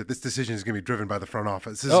search, that this decision is going to be driven by the front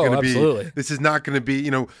office. This is not going to be,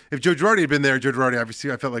 if Joe Girardi had been there, Joe Girardi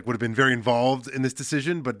obviously I felt like would have been very involved in this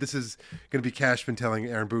decision, but this is going to be Cashman telling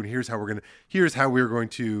Aaron Boone, here's how we're going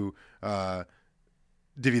to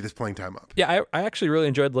divvy this playing time up. Yeah, I actually really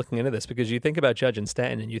enjoyed looking into this because you think about Judge and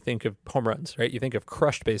Stanton and you think of home runs, right? You think of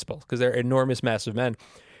crushed baseballs because they're enormous, massive men,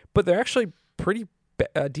 but they're actually pretty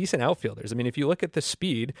decent outfielders. I mean, if you look at the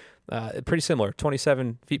speed, pretty similar.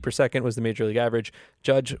 27 feet per second was the major league average.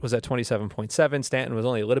 Judge was at 27.7. Stanton was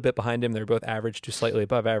only a little bit behind him. They're both average to slightly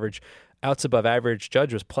above average. Outs above average,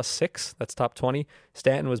 Judge was +6. That's top 20.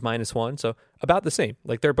 Stanton was -1. So about the same.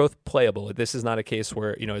 Like, they're both playable. This is not a case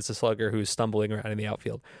where, it's a slugger who's stumbling around in the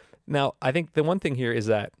outfield. Now, I think the one thing here is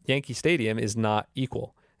that Yankee Stadium is not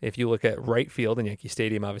equal. If you look at right field in Yankee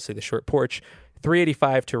Stadium, obviously the short porch,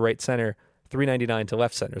 385 to right center, 399 to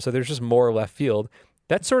left center. So there's just more left field.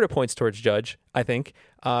 That sort of points towards Judge, I think.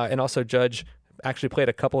 And also Judge actually played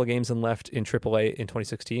a couple of games in left in AAA in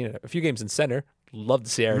 2016, a few games in center. Love to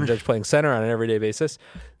see Aaron Judge playing center on an everyday basis.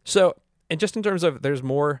 So, and just in terms of there's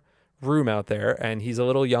more room out there and he's a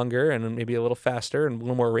little younger and maybe a little faster and a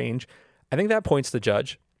little more range, I think that points to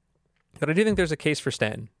Judge. But I do think there's a case for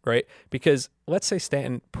Stanton, right? Because let's say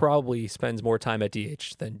Stanton probably spends more time at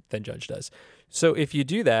DH than Judge does. So if you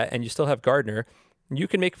do that and you still have Gardner, you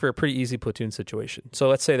can make for a pretty easy platoon situation. So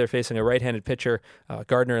let's say they're facing a right-handed pitcher,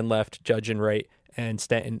 Gardner in left, Judge in right, and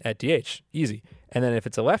Stanton at DH. Easy. And then if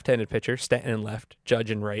it's a left-handed pitcher, Stanton in left,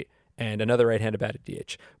 Judge in right, and another right-handed bat at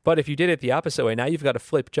DH. But if you did it the opposite way, now you've got to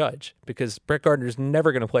flip Judge because Brett Gardner's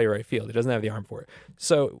never going to play right field. He doesn't have the arm for it.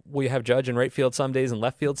 So we have Judge in right field some days and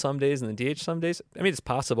left field some days and then DH some days. I mean, it's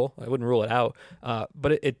possible. I wouldn't rule it out.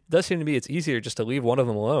 But it does seem to me it's easier just to leave one of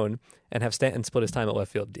them alone and have Stanton split his time at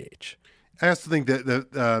left field DH. I also think that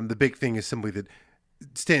the big thing is simply that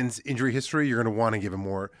Stanton's injury history, you're going to want to give him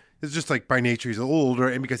more. It's just like by nature, he's a little older,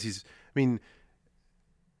 and because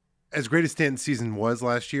as great as Stanton's season was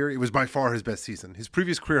last year, it was by far his best season. His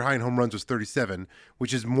previous career high in home runs was 37,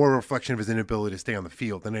 which is more a reflection of his inability to stay on the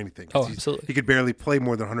field than anything. Oh, absolutely. He could barely play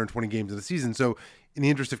more than 120 games in the season. So in the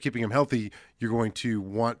interest of keeping him healthy, you're going to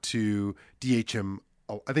want to DH him.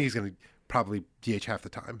 I think he's going to probably DH half the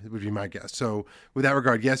time, it would be my guess. So with that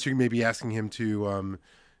regard, yes, you may be asking him to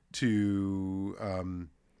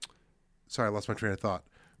sorry, I lost my train of thought.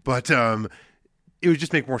 But it would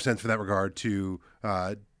just make more sense for that regard to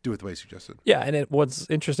do it the way you suggested. Yeah, and what's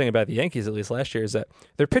interesting about the Yankees, at least last year, is that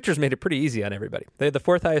their pitchers made it pretty easy on everybody. They had the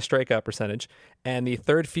fourth highest strikeout percentage and the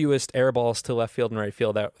third fewest air balls to left field and right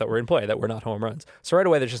field that were in play, that were not home runs. So right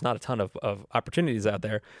away, there's just not a ton of opportunities out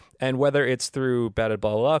there. And whether it's through batted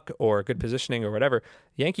ball luck or good positioning or whatever,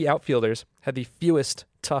 Yankee outfielders had the fewest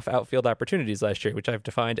tough outfield opportunities last year, which I've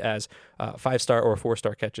defined as 5-star or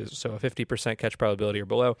 4-star catches, so a 50% catch probability or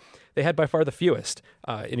below. They had by far the fewest.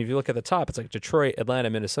 And if you look at the top, it's like Detroit,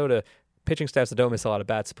 Atlanta, Minnesota, pitching staffs that don't miss a lot of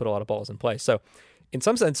bats, put a lot of balls in play. So in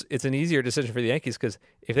some sense, it's an easier decision for the Yankees because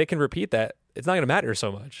if they can repeat that, it's not going to matter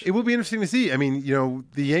so much. It will be interesting to see. I mean,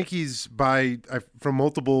 the Yankees, from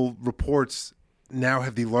multiple reports, now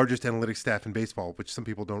have the largest analytics staff in baseball, which some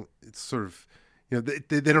people don't. It's sort of,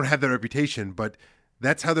 they don't have that reputation, but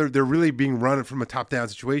that's how they're really being run from a top-down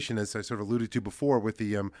situation, as I sort of alluded to before with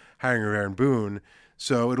the hiring of Aaron Boone.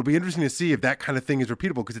 So it'll be interesting to see if that kind of thing is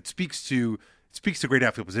repeatable because it speaks to great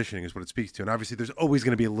outfield positioning is what it speaks to. And obviously there's always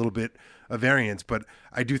going to be a little bit of variance, but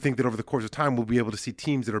I do think that over the course of time we'll be able to see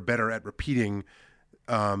teams that are better at repeating.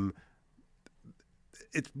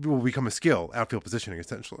 It will become a skill, outfield positioning,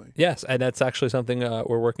 essentially. Yes, and that's actually something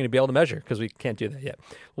we're working to be able to measure because we can't do that yet.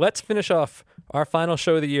 Let's finish off our final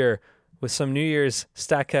show of the year with some New Year's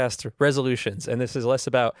StatCast resolutions. And this is less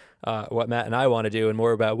about what Matt and I want to do and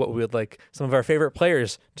more about what we would like some of our favorite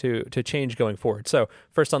players to change going forward. So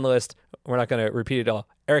first on the list, we're not going to repeat it all.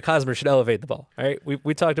 Eric Hosmer should elevate the ball. All right,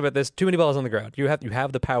 we talked about this. Too many balls on the ground. You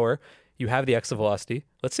have the power. You have the exit velocity.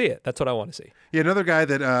 Let's see it. That's what I want to see. Yeah, another guy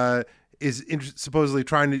that is supposedly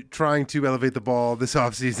trying to elevate the ball this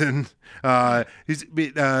offseason.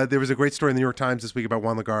 There was a great story in the New York Times this week about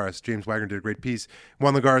Juan Lagares. James Wagner did a great piece.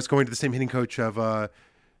 Juan Lagares going to the same hitting coach of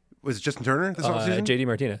was it Justin Turner this offseason? JD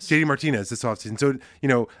Martinez. JD Martinez this offseason. So,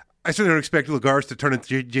 I certainly don't expect Lagares to turn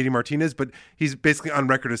into JD Martinez, but he's basically on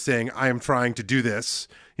record as saying, I am trying to do this.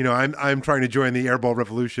 I'm trying to join the airball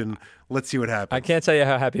revolution. Let's see what happens. I can't tell you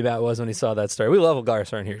how happy Matt was when he saw that story. We love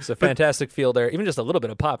Lagares around here. He's a fantastic fielder. Even just a little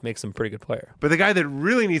bit of pop makes him a pretty good player. But the guy that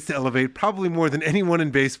really needs to elevate, probably more than anyone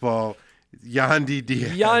in baseball, Yandy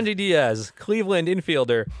Diaz. Yandy Diaz, Cleveland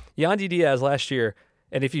infielder. Yandy Diaz last year,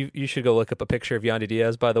 and if you should go look up a picture of Yandy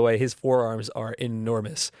Diaz, by the way, his forearms are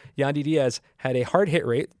enormous. Yandy Diaz had a hard hit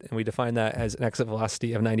rate, and we define that as an exit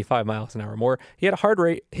velocity of 95 miles an hour or more. He had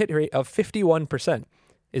a hit rate of 51%.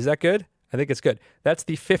 Is that good? I think it's good. That's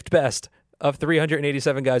the fifth best of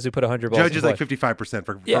 387 guys who put 100 balls. Judge is like 55%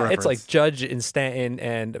 for reference. It's like Judge and Stanton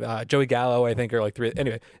and Joey Gallo, I think, are like three.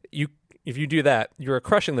 Anyway, if you do that, you're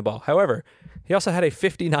crushing the ball. However, he also had a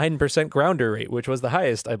 59% grounder rate, which was the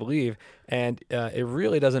highest, I believe. And it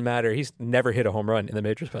really doesn't matter. He's never hit a home run in the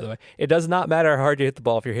majors, by the way. It does not matter how hard you hit the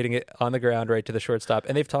ball if you're hitting it on the ground right to the shortstop.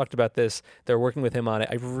 And they've talked about this. They're working with him on it.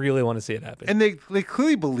 I really want to see it happen. And they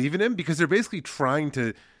clearly believe in him because they're basically trying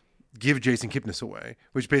to give Jason Kipnis away,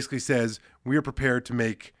 which basically says we are prepared to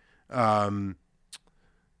make Jose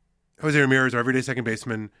Ramirez our everyday second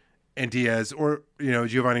baseman and Diaz or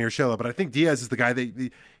Giovanni Urshela. But I think Diaz is the guy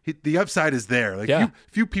the upside is there. Like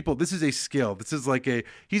few people. This is a skill. This is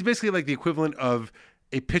he's basically like the equivalent of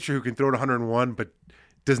a pitcher who can throw to 101 but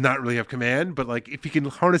does not really have command. But if he can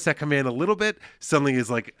harness that command a little bit, suddenly is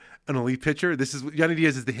like an elite pitcher. Yandy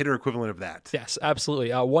Diaz is the hitter equivalent of that. Yes,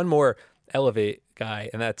 absolutely. One more elevate guy,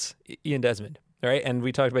 and that's Ian Desmond. All right, and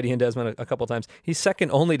we talked about Ian Desmond a couple times. He's second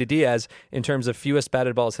only to Diaz in terms of fewest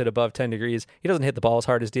batted balls hit above 10 degrees. He doesn't hit the ball as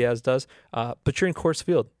hard as Diaz does, but you're in Coors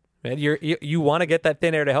Field. Man, you want to get that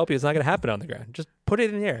thin air to help you. It's not going to happen on the ground. Just put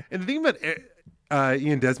it in the air. And the thing about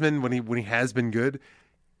Ian Desmond, when he has been good,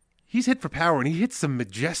 he's hit for power, and he hits some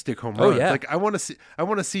majestic home runs. Oh, yeah. I want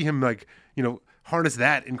to see him harness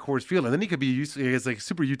that in Coors Field, and then he could be useful as like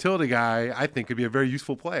super utility guy. I think could be a very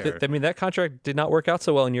useful player. I mean, that contract did not work out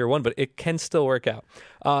so well in year one, but it can still work out.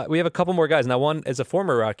 We have a couple more guys. Now, one is a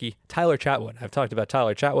former Rocky, Tyler Chatwood. I've talked about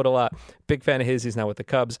Tyler Chatwood a lot. Big fan of his. He's now with the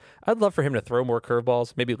Cubs. I'd love for him to throw more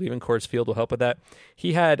curveballs. Maybe leaving Coors Field will help with that.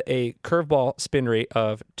 He had a curveball spin rate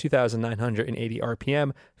of 2,980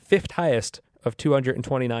 RPM, fifth highest of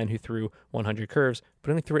 229 who threw 100 curves,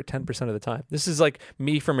 but only threw it 10% of the time. This is like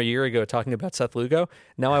me from a year ago talking about Seth Lugo.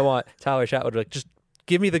 Now I want Tyler Chatwood to like, just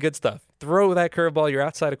give me the good stuff. Throw that curveball. You're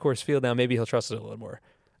outside of Coors Field now. Maybe he'll trust it a little more.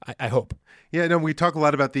 I hope. Yeah, no, we talk a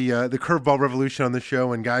lot about the curveball revolution on the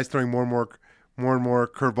show and guys throwing more and more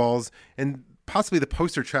curveballs, and possibly the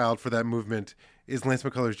poster child for that movement is Lance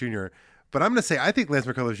McCullers Jr. But I'm going to say I think Lance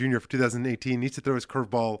McCullers Jr. for 2018 needs to throw his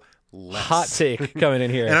curveball less. Hot take coming in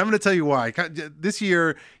here. And I'm going to tell you why. This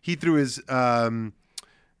year, he threw his curveball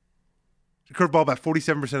about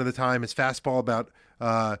 47% of the time, his fastball about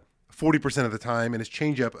 40% of the time, and his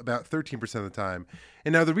changeup about 13% of the time.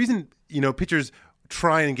 And now the reason, pitchers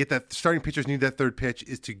try and get that, starting pitchers need that third pitch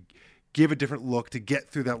is to give a different look, to get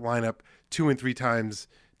through that lineup two or three times,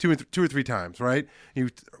 right?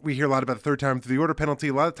 We hear a lot about the third time through the order penalty.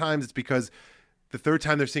 A lot of times it's because the third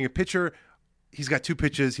time they're seeing a pitcher, he's got two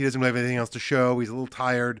pitches, he doesn't have anything else to show, he's a little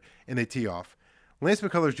tired, and they tee off. Lance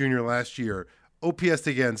McCullers Jr. last year, OPS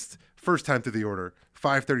against first time through the order,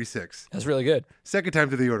 536. That's really good. Second time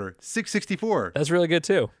through the order, 664. That's really good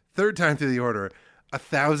too. Third time through the order,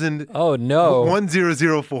 1,000. Oh no.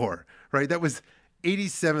 1004. Right? That was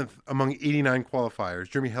 87th among 89 qualifiers.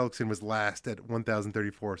 Jeremy Hellickson was last at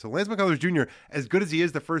 1,034. So Lance McCullers Jr., as good as he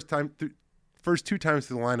is the first two times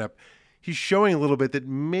through the lineup, he's showing a little bit that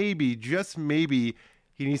maybe, just maybe,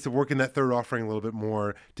 he needs to work in that third offering a little bit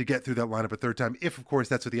more to get through that lineup a third time, if, of course,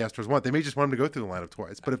 that's what the Astros want. They may just want him to go through the lineup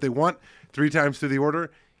twice. But if they want three times through the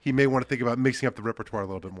order, he may want to think about mixing up the repertoire a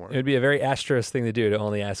little bit more. It would be a very Astros thing to do to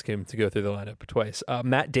only ask him to go through the lineup twice.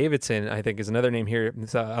 Matt Davidson, I think, is another name here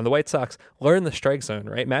on the White Sox. Learn the strike zone,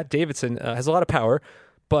 right? Matt Davidson has a lot of power,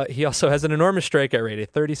 but he also has an enormous strikeout rate, a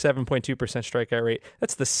 37.2% strikeout rate.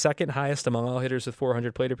 That's the second highest among all hitters with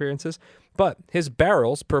 400 plate appearances. But his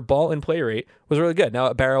barrels per ball and play rate was really good. Now,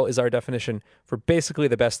 a barrel is our definition for basically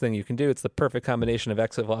the best thing you can do. It's the perfect combination of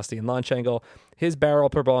exit velocity and launch angle. His barrel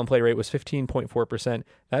per ball and play rate was 15.4%.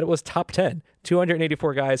 That was top 10.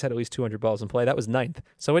 284 guys had at least 200 balls in play. That was ninth.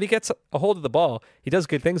 So when he gets a hold of the ball, he does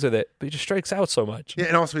good things with it, but he just strikes out so much. Yeah,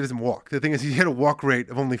 and also he doesn't walk. The thing is, he had a walk rate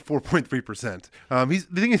of only 4.3%.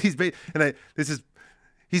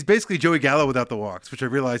 He's basically Joey Gallo without the walks, which I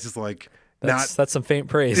realize is like that's some faint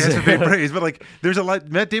praise. Yeah, that's some faint praise, but like there's a lot.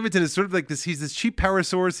 Matt Davidson is sort of like this. He's this cheap power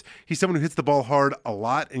source. He's someone who hits the ball hard a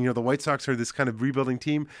lot, and the White Sox are this kind of rebuilding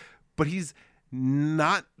team, but he's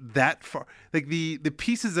not that far. Like the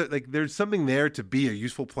pieces that, like, there's something there to be a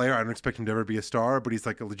useful player. I don't expect him to ever be a star, but he's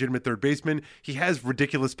like a legitimate third baseman. He has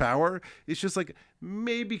ridiculous power. It's just like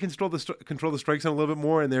maybe control the strike zone a little bit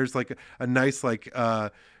more, and there's like a nice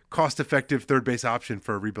cost-effective third base option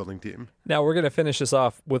for a rebuilding team. Now we're going to finish this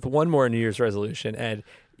off with one more New Year's resolution, and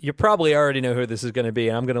you probably already know who this is going to be,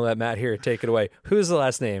 and I'm going to let Matt here take it away. Who's the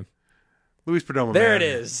last name? Luis Perdomo. There man. It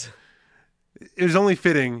is. It was only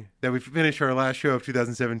fitting that we finish our last show of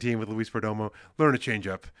 2017 with Luis Perdomo. Learn a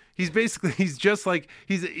changeup. He's just like,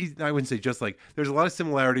 I wouldn't say just like, there's a lot of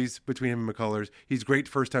similarities between him and McCullers. He's great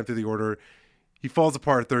first time through the order. He falls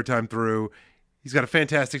apart third time through. He's got a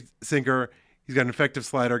fantastic sinker. He's got an effective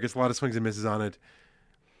slider, gets a lot of swings and misses on it,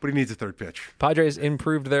 but he needs a third pitch. Padres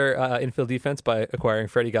improved their infield defense by acquiring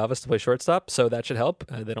Freddie Galvis to play shortstop, so that should help.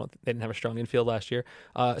 They didn't have a strong infield last year.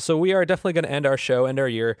 So we are definitely going to end our show and our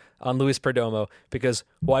year on Luis Perdomo, because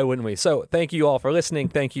why wouldn't we? So thank you all for listening.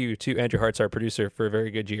 Thank you to Andrew Hartz, our producer, for a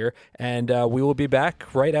very good year. And we will be back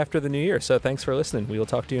right after the new year. So thanks for listening. We will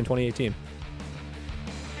talk to you in 2018.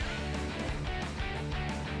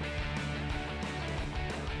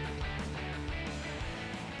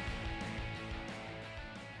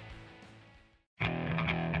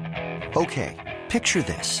 Okay, picture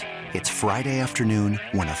this. It's Friday afternoon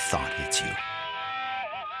when a thought hits you.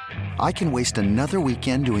 I can waste another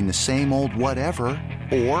weekend doing the same old whatever,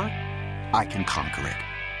 or I can conquer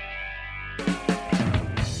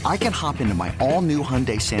it. I can hop into my all-new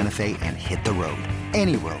Hyundai Santa Fe and hit the road.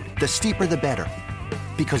 Any road. The steeper, the better.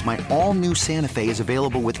 Because my all-new Santa Fe is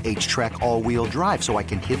available with H-Track all-wheel drive, so I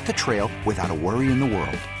can hit the trail without a worry in the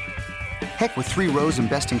world. Heck, with 3 rows and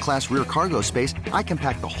best-in-class rear cargo space, I can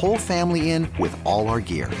pack the whole family in with all our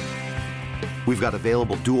gear. We've got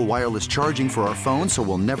available dual wireless charging for our phones, so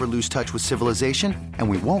we'll never lose touch with civilization, and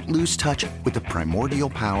we won't lose touch with the primordial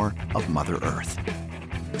power of Mother Earth.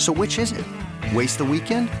 So which is it? Waste the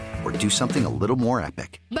weekend or do something a little more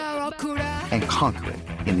epic and conquer it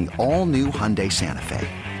in the all-new Hyundai Santa Fe.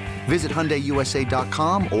 Visit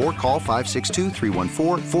HyundaiUSA.com or call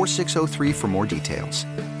 562-314-4603 for more details.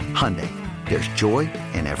 Hyundai, there's joy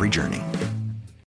in every journey.